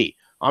just me.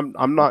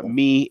 I'm not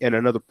me and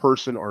another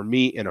person or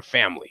me and a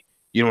family.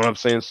 You know what I'm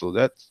saying?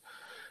 So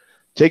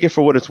take it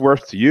for what it's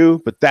worth to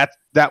you. But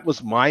that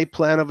was my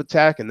plan of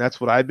attack, and that's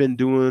what I've been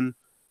doing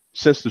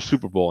since the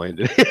Super Bowl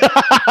ended.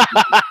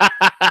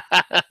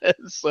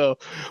 So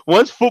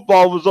once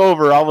football was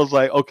over, I was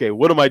like, okay,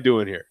 what am I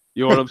doing here?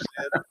 You know what I'm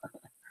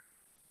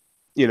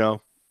saying?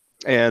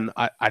 And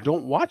I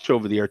don't watch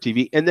over the air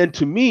TV. And then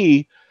to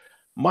me,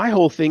 my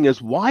whole thing is,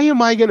 why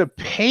am I going to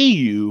pay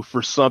you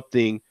for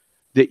something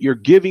that you're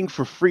giving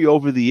for free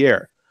over the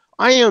air?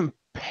 I am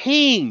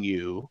paying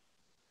you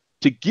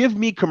to give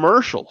me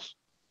commercials.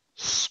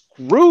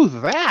 Screw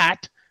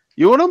that.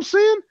 You know what I'm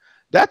saying?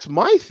 That's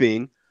my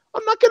thing.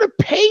 I'm not going to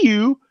pay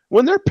you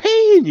when they're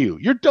paying you.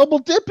 You're double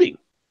dipping.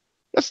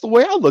 That's the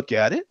way I look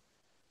at it.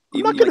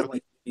 I'm not going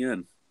to.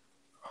 ESPN.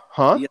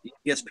 Huh?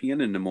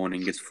 ESPN in the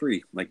morning gets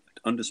free, like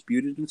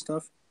Undisputed and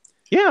stuff.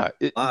 Yeah,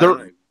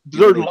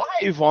 they're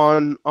live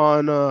on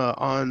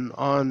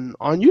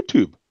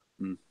YouTube.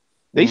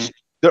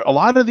 There a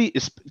lot of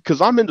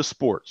because I'm into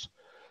sports,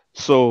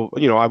 so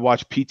I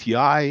watch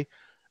PTI.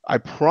 I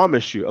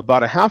promise you,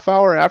 about a half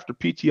hour after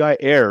PTI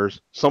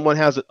airs, someone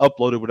has it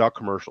uploaded without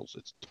commercials.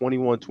 It's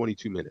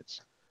 22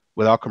 minutes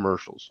without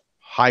commercials,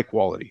 high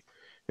quality,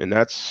 and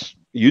that's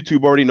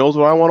YouTube already knows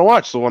what I want to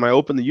watch. So when I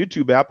open the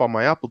YouTube app on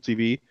my Apple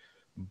TV,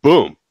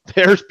 boom,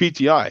 there's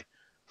PTI,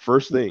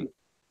 first thing.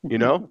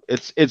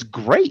 It's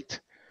great.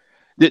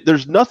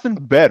 There's nothing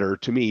better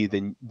to me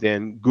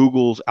than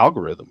Google's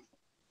algorithm.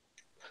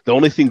 The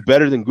only thing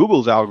better than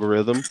Google's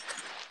algorithm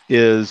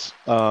is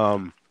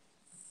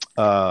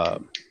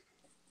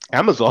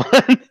Amazon.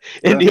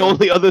 And the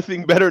only other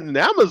thing better than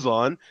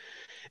Amazon,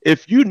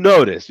 if you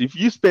notice, if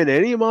you spend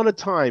any amount of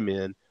time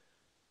in,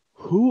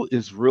 who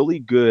is really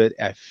good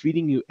at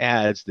feeding you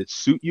ads that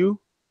suit you?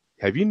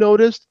 Have you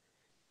noticed?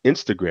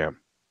 Instagram.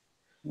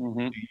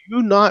 Mm-hmm. Do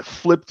you not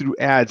flip through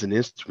ads in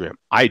Instagram?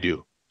 I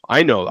do.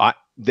 I know. I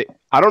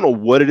don't know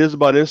what it is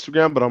about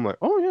Instagram, but I'm like,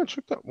 oh yeah,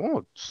 check that.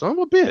 Oh, son of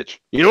a bitch.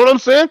 You know what I'm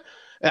saying?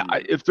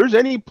 If there's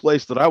any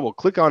place that I will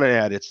click on an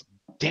ad, it's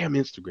damn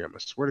Instagram. I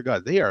swear to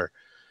God,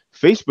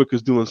 Facebook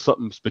is doing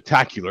something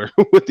spectacular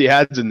with the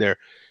ads in there,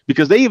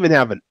 because they even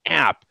have an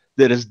app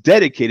that is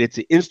dedicated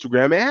to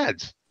Instagram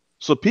ads.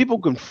 So people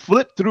can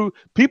flip through.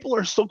 People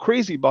are so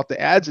crazy about the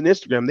ads in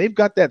Instagram. They've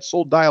got that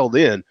so dialed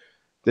in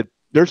that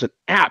there's an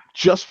app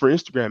just for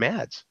Instagram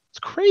ads. It's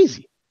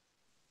crazy.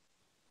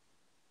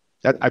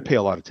 I pay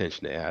a lot of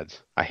attention to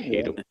ads. I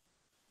hate them.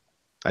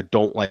 I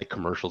don't like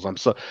commercials.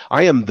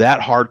 I am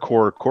that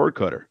hardcore cord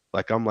cutter.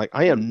 I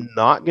am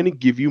not going to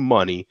give you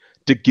money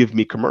to give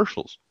me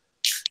commercials.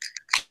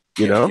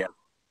 You know? Yeah.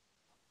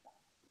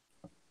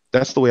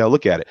 That's the way I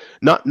look at it.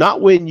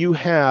 Not when you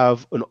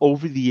have an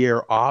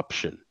over-the-air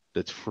option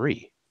that's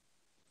free.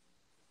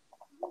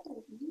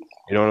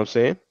 You know what I'm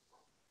saying?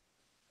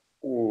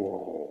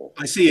 Oh.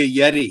 I see a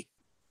Yeti.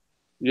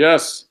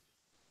 Yes.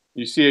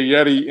 You see a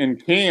Yeti in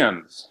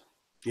cans.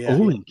 Yeah.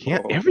 Oh, in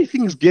can.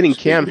 Everything's getting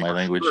canned. My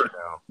language.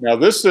 Now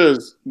this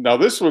was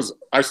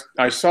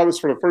I saw this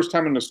for the first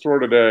time in the store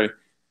today.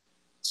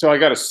 So I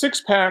got a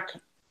 6-pack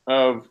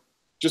of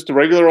just a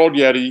regular old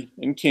Yeti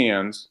in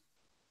cans,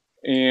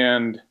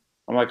 and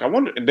I'm like, I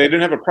wonder. They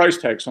didn't have a price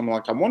tag, so I'm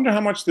like, I wonder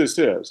how much this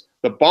is.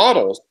 The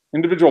bottles,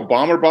 individual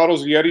bomber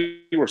bottles of Yeti,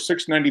 were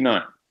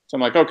 $6.99. So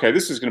I'm like, okay,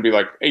 this is going to be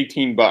like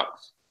 $18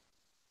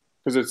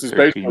 because it's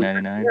basically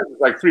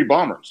like 3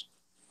 bombers.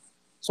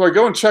 So I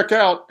go and check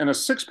out, and a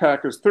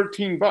 6-pack is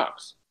 $13.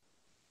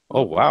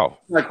 Oh wow!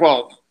 Like,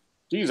 well,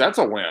 geez, that's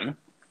a win.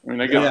 I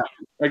mean,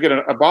 I get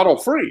a bottle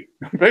free,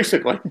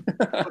 basically.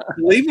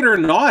 Believe it or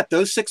not,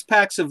 those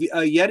 6-packs of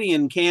Yeti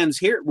in cans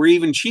here were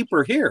even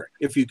cheaper here,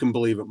 if you can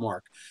believe it,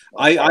 Mark.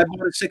 I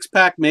bought a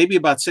 6-pack maybe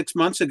about 6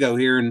 months ago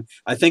here, and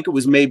I think it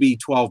was maybe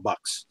 $12.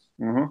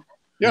 Mm-hmm.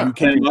 Yeah, you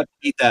cannot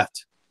beat that.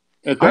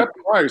 At that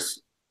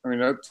price, I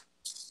mean,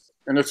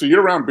 and it's a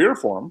year-round beer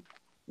for them.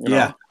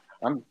 Yeah,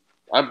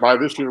 I'd buy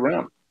this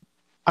year-round.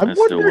 That's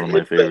still one of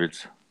my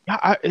favorites.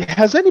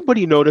 Has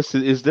anybody noticed?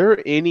 Is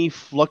there any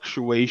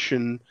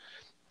fluctuation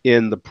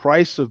in the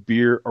price of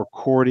beer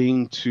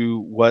according to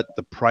what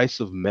the price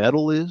of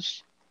metal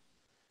is?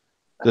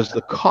 Does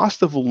the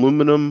cost of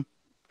aluminum?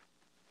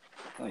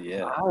 Oh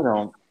yeah.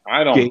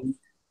 I don't.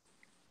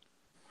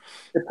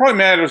 It probably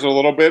matters a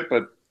little bit,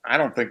 but I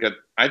don't think it.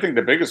 I think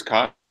the biggest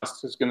cost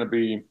is going to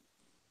be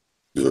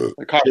the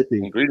cost of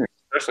ingredients,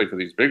 especially for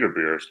these bigger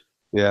beers.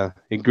 Yeah,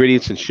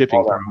 ingredients and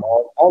shipping.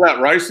 All that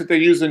rice that they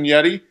use in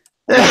Yeti.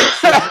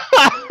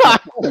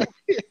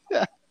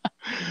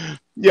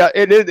 Yeah,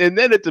 and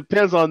then it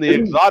depends on the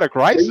exotic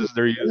rices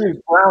they're using. They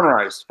use brown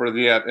rice for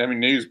the. I mean,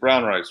 they use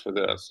brown rice for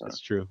this.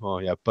 That's true. Oh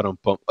yeah, but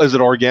is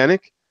it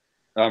organic?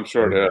 I'm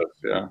sure it is.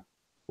 Yeah.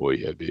 Oh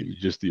yeah, baby,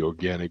 just the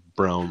organic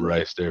brown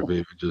rice there,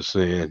 baby. Just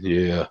saying,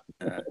 yeah.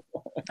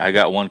 I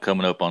got one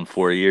coming up on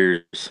 4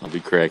 years. I'll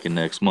be cracking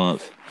next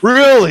month.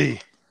 Really?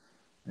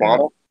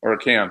 Bottle or a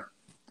can?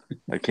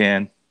 A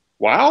can.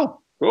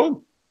 Wow,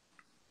 cool.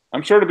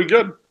 I'm sure it'll be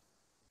good.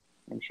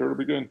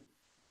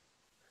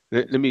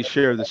 Let me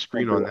share the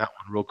screen on that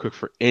one real quick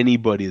for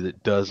anybody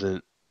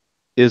that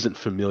isn't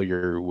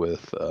familiar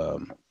with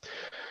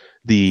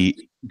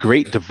the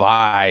Great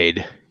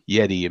Divide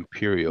Yeti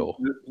Imperial.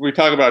 We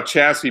talk about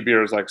chassis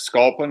beers like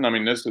Sculpin. I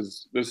mean, this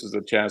is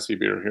a chassis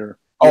beer here.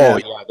 Oh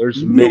yeah,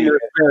 there's many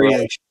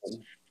variations.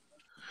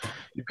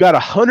 You've got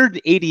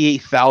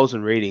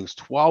 188,000 ratings,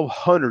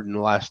 1,200 in the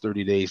last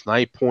 30 days,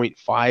 9.5%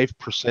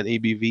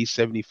 ABV,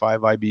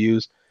 75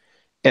 IBUs,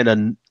 and a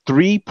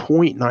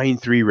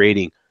 3.93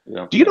 rating.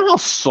 Yeah. Do you know how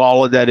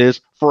solid that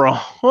is for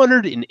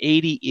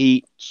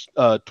 188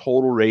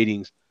 total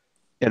ratings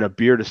and a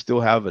beer to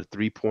still have a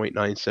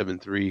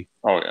 3.973?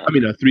 Oh yeah. I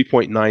mean, a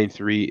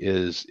 3.93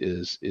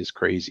 is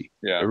crazy.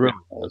 Yeah, it really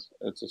is.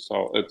 It's a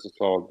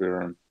solid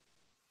beer. And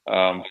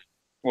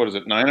what is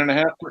it?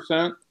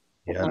 9.5%?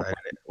 Yeah,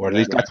 or at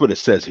least that's what it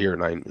says here,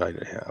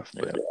 9.5.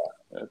 But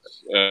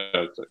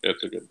yeah,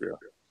 it's a good beer.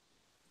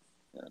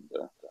 And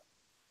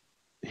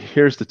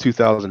here's the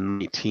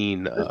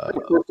 2019. It's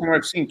the first time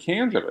I've seen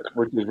cans of it,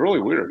 which is really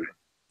weird.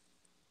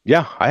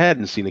 Yeah, I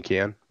hadn't seen a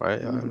can. I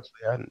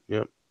honestly hadn't.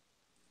 Yep.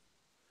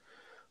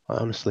 I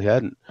honestly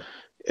hadn't.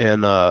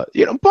 And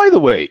by the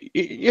way,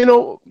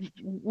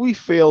 we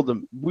failed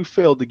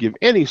to give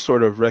any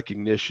sort of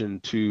recognition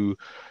to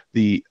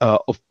the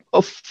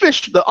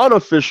the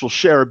unofficial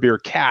share beer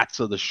cats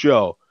of the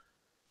show,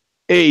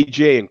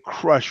 AJ and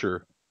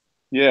Crusher.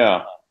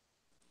 Yeah.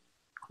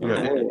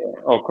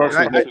 Oh, Crusher's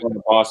I on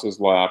the boss's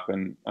lap,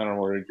 and I don't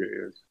know where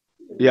AJ is.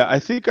 Yeah, I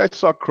think I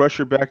saw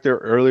Crusher back there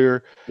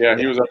earlier. Yeah,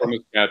 he was up on the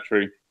cat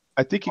tree.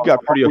 I think he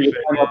got pretty offended.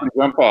 Come up and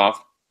jump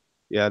off.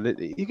 Yeah,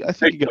 I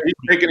think you got.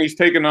 He's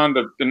taking on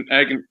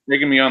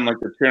egging me on like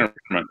the chairman.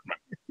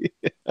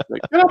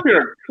 Like, get up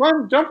here,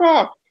 climb, jump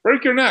off,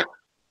 break your neck.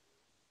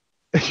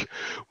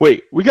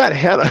 Wait, we got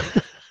Hannah.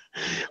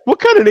 What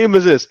kind of name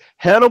is this?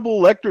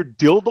 Hannibal Lecter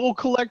dildo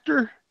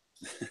collector?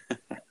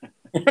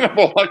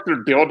 Hannibal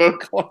Lecter dildo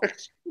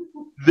collection.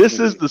 This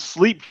is the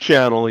sleep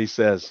channel, he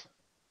says.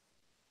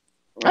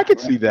 I could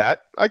see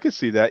that.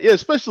 Yeah,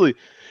 especially,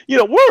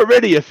 we're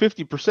already at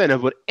 50%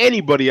 of what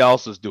anybody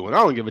else is doing. I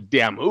don't give a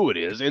damn who it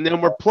is. And then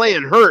we're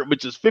playing Hurt,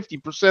 which is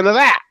 50% of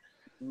that.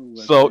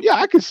 So, yeah,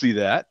 I could see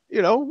that.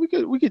 We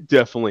could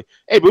definitely.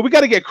 Hey, but we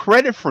got to get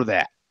credit for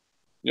that.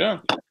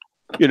 Yeah.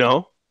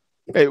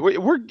 Hey,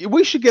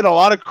 we should get a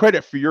lot of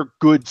credit for your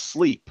good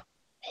sleep.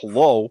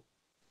 Hello.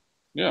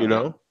 Yeah.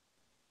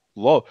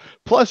 Hello.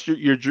 Plus,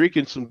 you're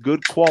drinking some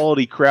good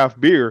quality craft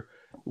beer,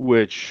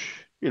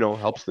 which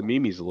helps the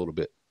memes a little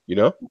bit.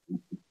 Yeah,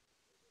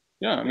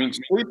 I mean,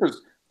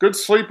 good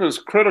sleep is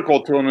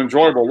critical to an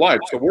enjoyable life.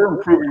 So we're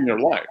improving your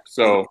life.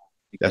 So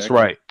that's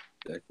right.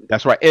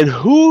 That's right. And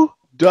who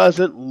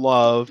doesn't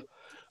love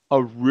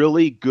a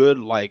really good,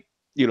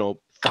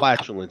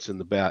 flatulence in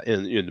the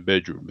in the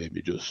bedroom?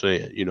 Maybe just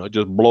saying,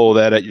 just blow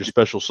that at your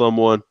special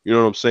someone. You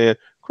know what I'm saying?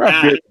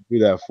 Craft beer can do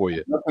that for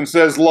you. Nothing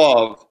says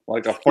love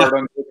like a fart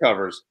under the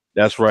covers.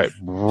 That's right.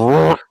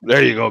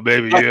 There you go,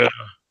 baby. Yeah.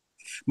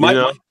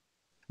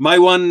 My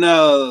one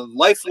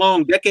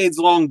lifelong,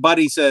 decades-long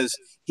buddy says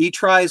he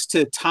tries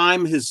to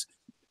time his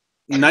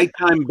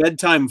nighttime,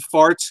 bedtime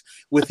farts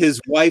with his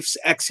wife's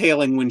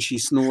exhaling when she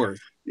snores.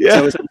 Yeah.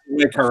 So it's to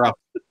wake her up.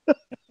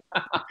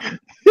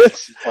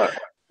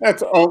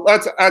 That's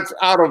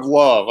out of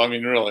love. I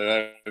mean, really,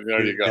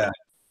 there you go.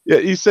 Yeah,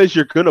 he says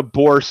you're going to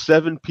bore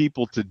 7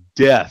 people to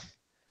death.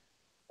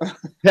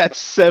 That's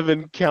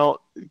 7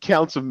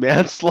 counts of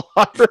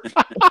manslaughter.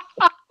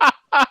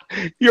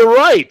 You're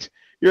right.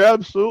 You're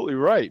absolutely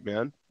right,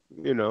 man.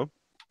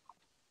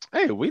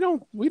 Hey, we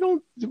don't,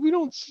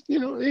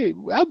 hey,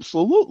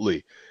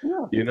 absolutely.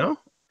 Yeah.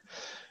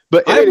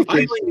 But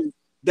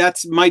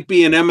that might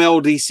be an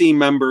MLDC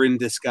member in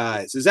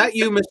disguise. Is that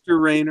you, Mr.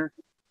 Rayner?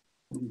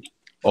 You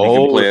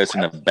can play us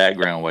in the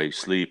background while you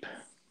sleep.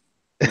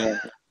 Yeah.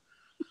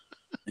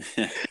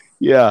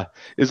 Yeah.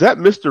 Is that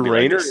Mr.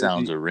 Rayner? Like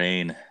sounds of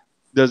rain.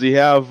 Does he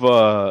have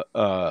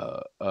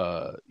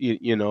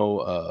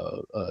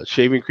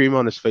shaving cream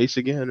on his face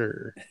again,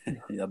 or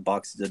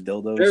boxes of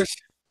dildos?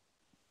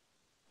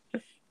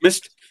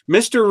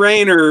 Mr.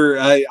 Rayner,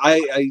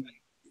 I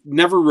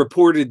never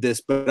reported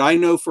this, but I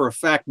know for a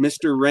fact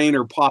Mr.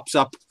 Rayner pops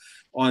up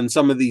on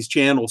some of these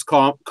channels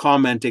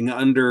commenting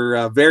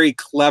under very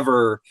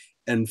clever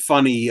and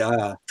funny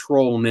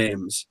troll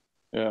names.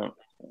 Yeah.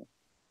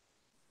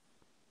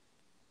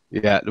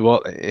 Yeah,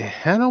 well,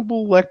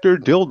 Hannibal Lecter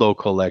dildo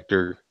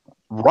collector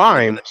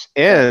rhymes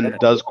and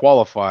does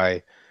qualify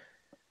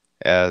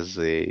as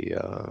a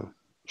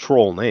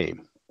troll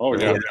name. Oh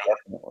yeah.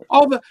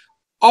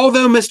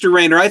 Although Mr.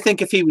 Rayner, I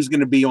think if he was going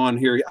to be on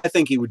here, I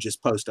think he would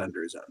just post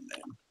under his own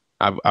name.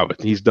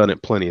 He's done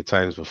it plenty of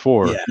times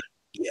before.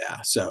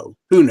 Yeah. So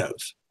who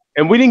knows?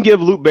 And we didn't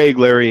give Loot Bag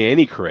Larry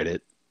any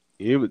credit.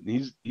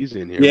 He's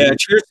in here. Yeah,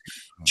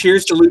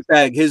 cheers to Loot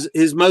Bag.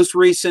 His most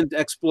recent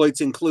exploits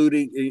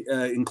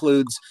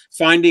includes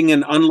finding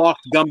an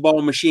unlocked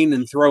gumball machine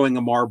and throwing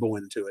a marble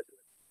into it.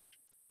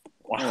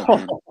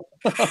 Wow.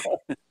 Let's cross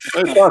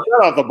that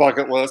off the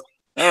bucket list.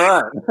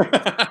 All right.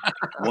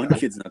 One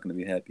kid's not going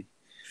to be happy.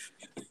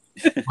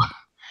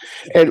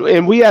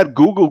 and we had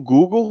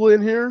Google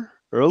in here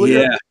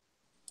earlier.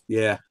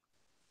 Yeah.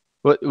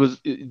 But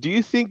do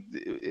you think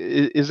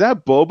is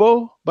that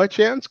Bobo by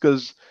chance?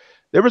 Because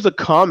there was a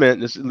comment: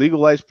 this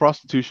legalized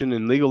prostitution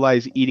and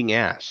legalized eating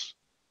ass.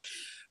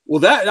 Well,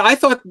 that I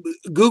thought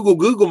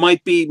Google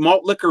might be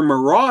Malt Liquor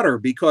Marauder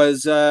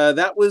because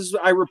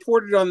I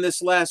reported on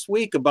this last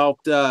week about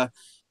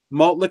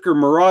Malt Liquor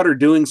Marauder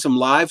doing some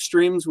live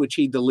streams, which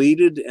he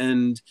deleted,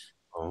 and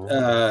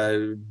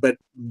but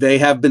they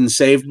have been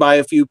saved by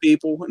a few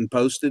people and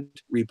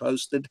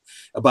reposted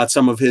about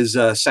some of his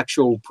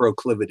sexual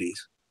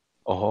proclivities.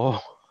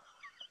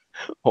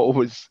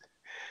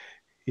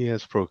 He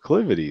has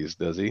proclivities,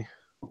 does he?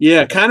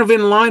 Yeah, kind of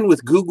in line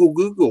with Google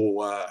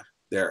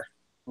there.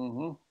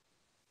 Mm-hmm.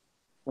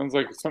 Sounds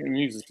like something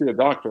you need to see a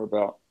doctor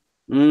about.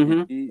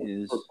 Mm-hmm. He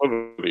is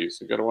Proclivities.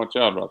 You got to watch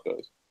out about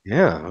those.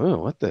 Yeah. Oh,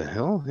 what the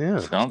hell? Yeah.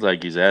 Sounds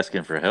like he's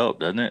asking for help,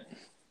 doesn't it?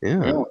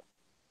 Yeah.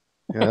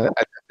 Yeah,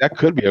 that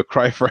could be a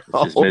cry for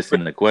help. Just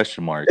missing the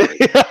question mark.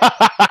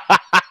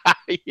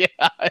 Yeah.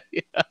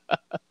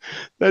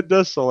 That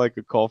does sound like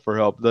a call for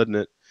help, doesn't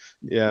it?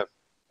 Yeah.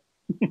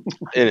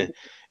 In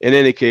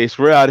any case,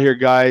 we're out here,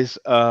 guys.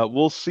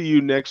 We'll see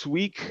you next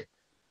week,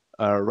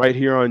 right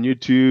here on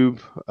YouTube,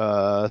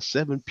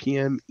 7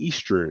 p.m.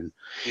 Eastern.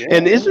 Yeah.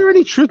 And is there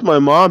any truth? My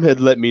mom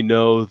had let me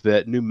know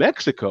that New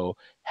Mexico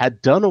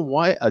had done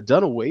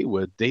away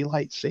with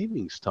daylight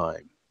savings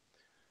time.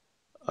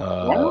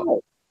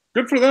 Wow.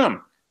 Good for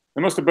them.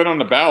 They must have been on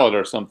the ballot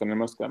or something. They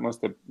must have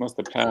passed.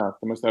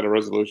 They must have had a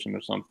resolution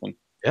or something.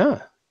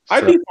 Yeah.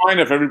 I'd be fine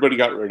if everybody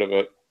got rid of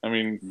it. I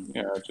mean,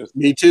 yeah, just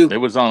Me too. It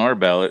was on our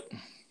ballot.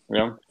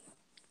 yeah.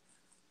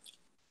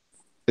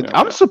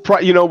 I'm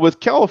surprised, with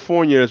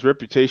California's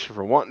reputation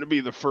for wanting to be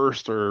the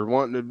first or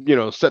wanting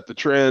to, set the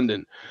trend,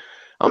 and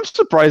I'm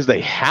surprised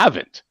they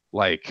haven't.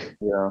 Like,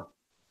 Yeah.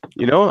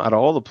 Out of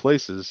all the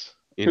places,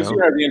 Because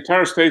the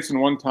entire state's in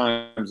one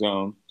time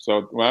zone,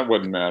 so that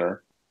wouldn't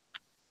matter.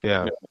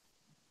 Yeah.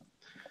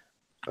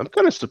 I'm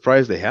kind of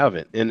surprised they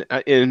haven't. And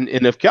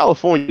if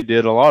California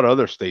did, a lot of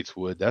other states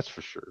would. That's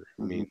for sure.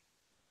 I mean,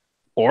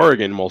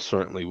 Oregon most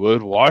certainly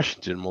would.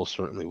 Washington most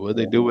certainly would.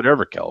 They do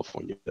whatever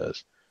California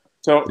does.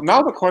 So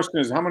now the question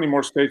is, how many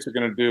more states are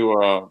going to do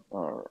are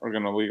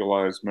going to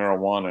legalize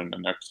marijuana in the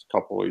next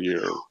couple of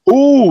years?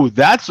 Ooh,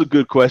 that's a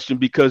good question,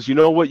 because you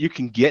know what you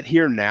can get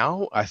here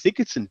now? I think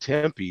it's in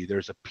Tempe.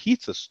 There's a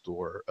pizza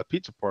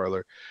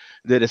parlor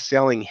that is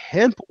selling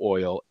hemp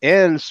oil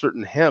and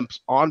certain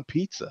hemps on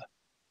pizza.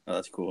 Oh,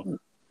 that's cool.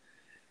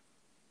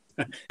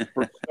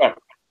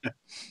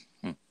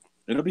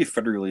 It'll be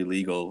federally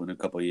legal in a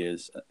couple of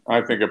years.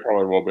 I think it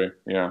probably will be.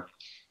 Yeah,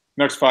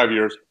 next 5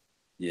 years.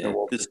 Yeah,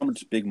 there's so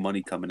much big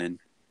money coming in.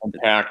 And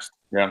taxed.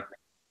 Yeah.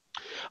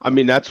 I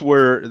mean, that's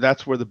where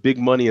the big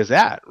money is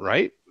at,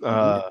 right?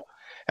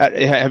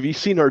 Have you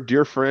seen our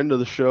dear friend of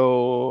the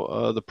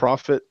show, the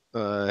Prophet?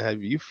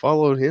 Have you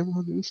followed him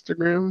on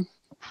Instagram?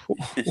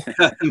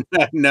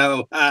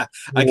 No, I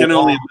can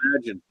only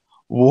imagine.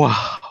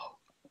 Wow.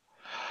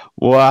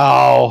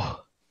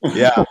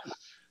 Yeah.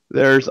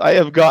 I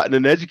have gotten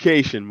an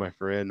education, my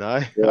friend.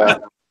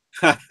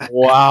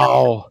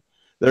 Wow.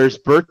 There's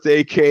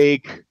birthday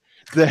cake.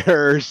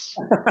 There's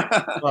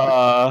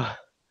wow.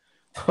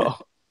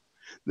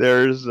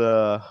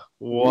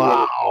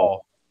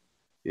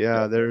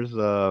 Yeah, there's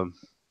wow,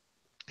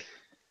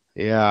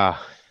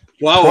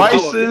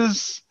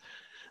 prices.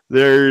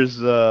 There's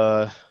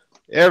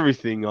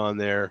everything on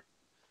there.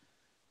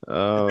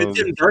 If it's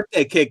in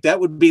birthday cake, that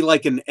would be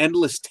like an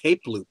endless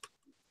tape loop.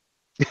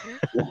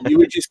 You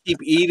would just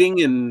keep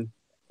eating and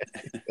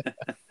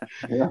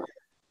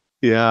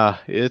yeah,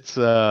 it's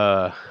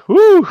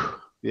whoo.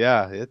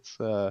 Yeah, it's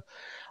I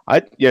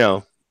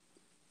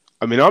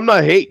mean, I'm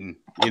not hating,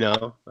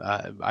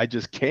 I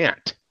just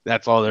can't.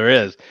 That's all there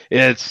is.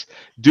 It's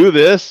do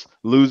this,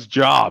 lose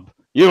job.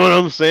 You know what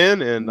I'm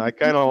saying? And I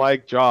kind of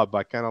like job.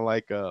 I kind of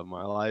like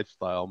my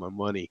lifestyle, my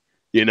money,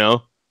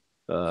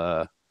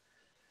 But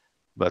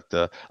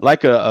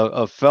like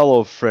a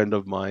fellow friend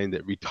of mine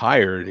that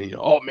retired, and,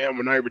 oh man,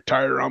 when I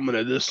retire, I'm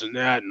gonna this and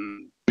that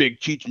and big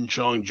Cheech and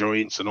Chong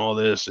joints and all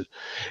this.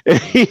 And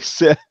he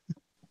said,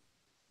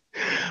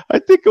 I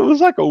think it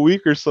was like a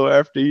week or so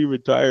after he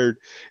retired,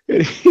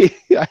 and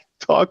I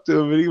talked to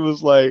him, and he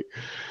was like,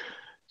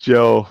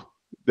 Joe,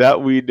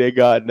 that weed they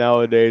got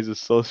nowadays is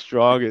so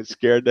strong it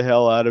scared the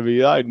hell out of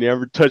me. I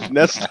never touched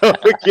that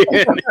stuff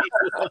again.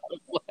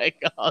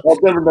 That's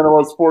different than it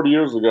was 40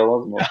 years ago,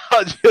 wasn't it?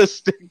 I'll just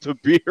stick to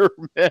beer,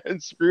 man.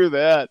 Screw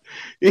that.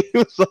 He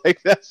was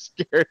like, that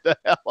scared the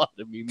hell out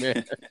of me,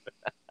 man.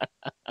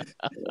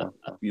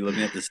 You're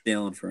looking at the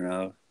stallion for an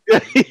hour.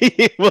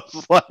 He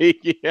was like,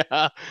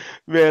 yeah,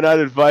 man, I'd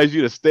advise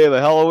you to stay the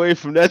hell away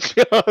from that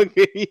junk.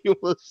 He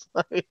was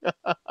like,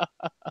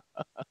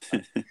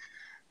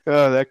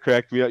 oh, that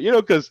cracked me up.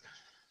 Because,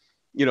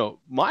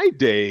 my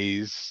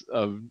days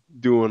of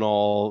doing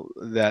all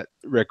that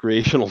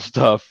recreational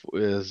stuff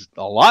is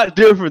a lot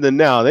different than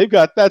now. They've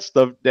got that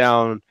stuff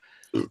down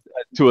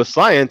to a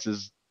science,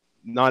 is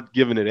not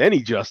giving it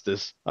any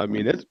justice. I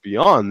mean, it's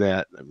beyond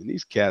that. I mean,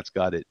 these cats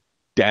got it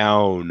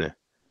down.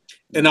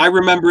 And I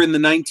remember in the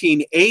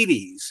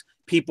 1980s,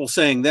 people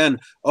saying then,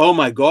 oh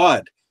my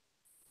God,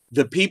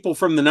 the people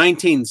from the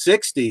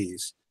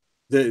 1960s,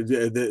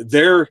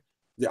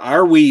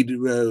 our weed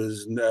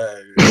was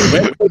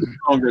way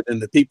stronger than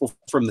the people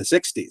from the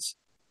 60s.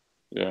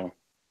 Yeah.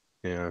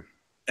 Yeah.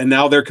 And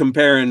now they're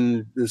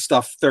comparing the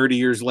stuff 30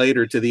 years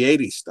later to the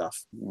 80s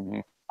stuff. Mm-hmm.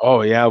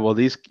 Oh, yeah. Well,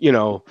 these,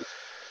 I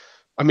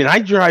mean, I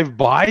drive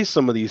by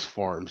some of these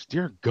farms.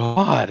 Dear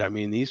God. I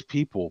mean, these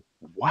people,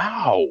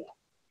 wow.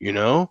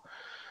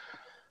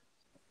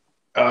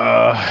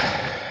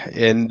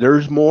 And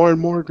there's more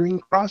and more green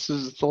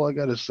crosses. That's all I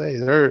got to say.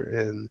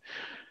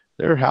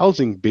 They're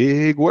housing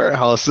big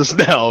warehouses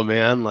now,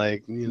 man.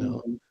 Like, whew.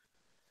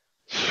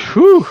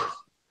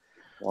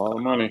 A lot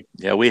of money.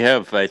 Yeah,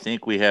 I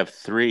think we have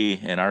 3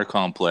 in our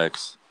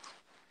complex.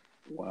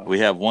 Wow. We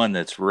have one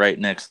that's right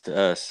next to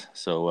us.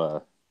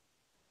 So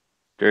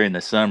during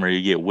the summer,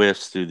 you get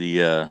whiffs through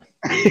the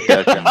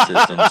ducting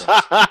systems.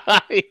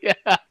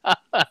 Yeah.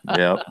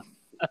 Yep.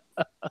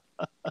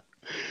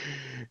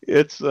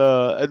 It's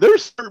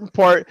there's certain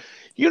part,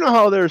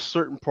 how there's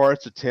certain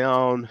parts of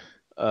town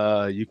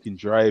you can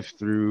drive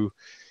through,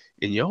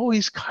 and you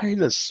always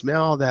kind of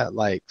smell that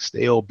like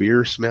stale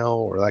beer smell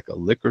or like a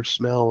liquor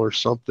smell or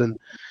something.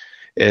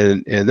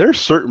 And there's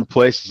certain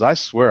places, I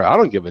swear, I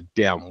don't give a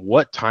damn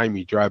what time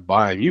you drive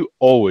by them, you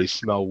always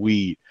smell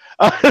weed.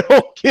 I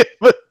don't give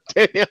a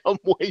damn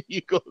when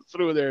you go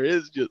through there.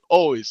 It just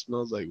always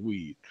smells like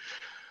weed.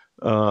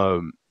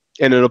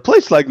 And in a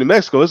place like New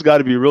Mexico, it's got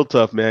to be real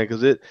tough, man,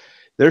 because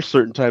there's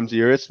certain times of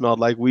year it smelled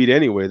like weed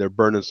anyway. They're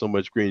burning so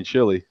much green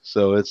chili,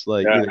 so it's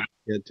like you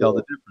can't tell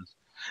the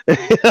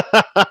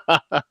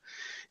difference.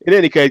 In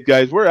any case,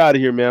 guys, we're out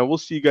of here, man. We'll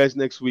see you guys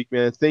next week,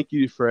 man. Thank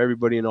you for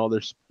everybody and all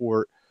their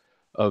support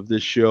of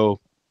this show.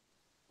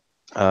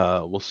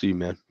 We'll see you,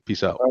 man.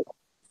 Peace out.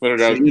 Later,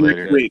 guys.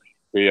 Later.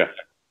 See ya.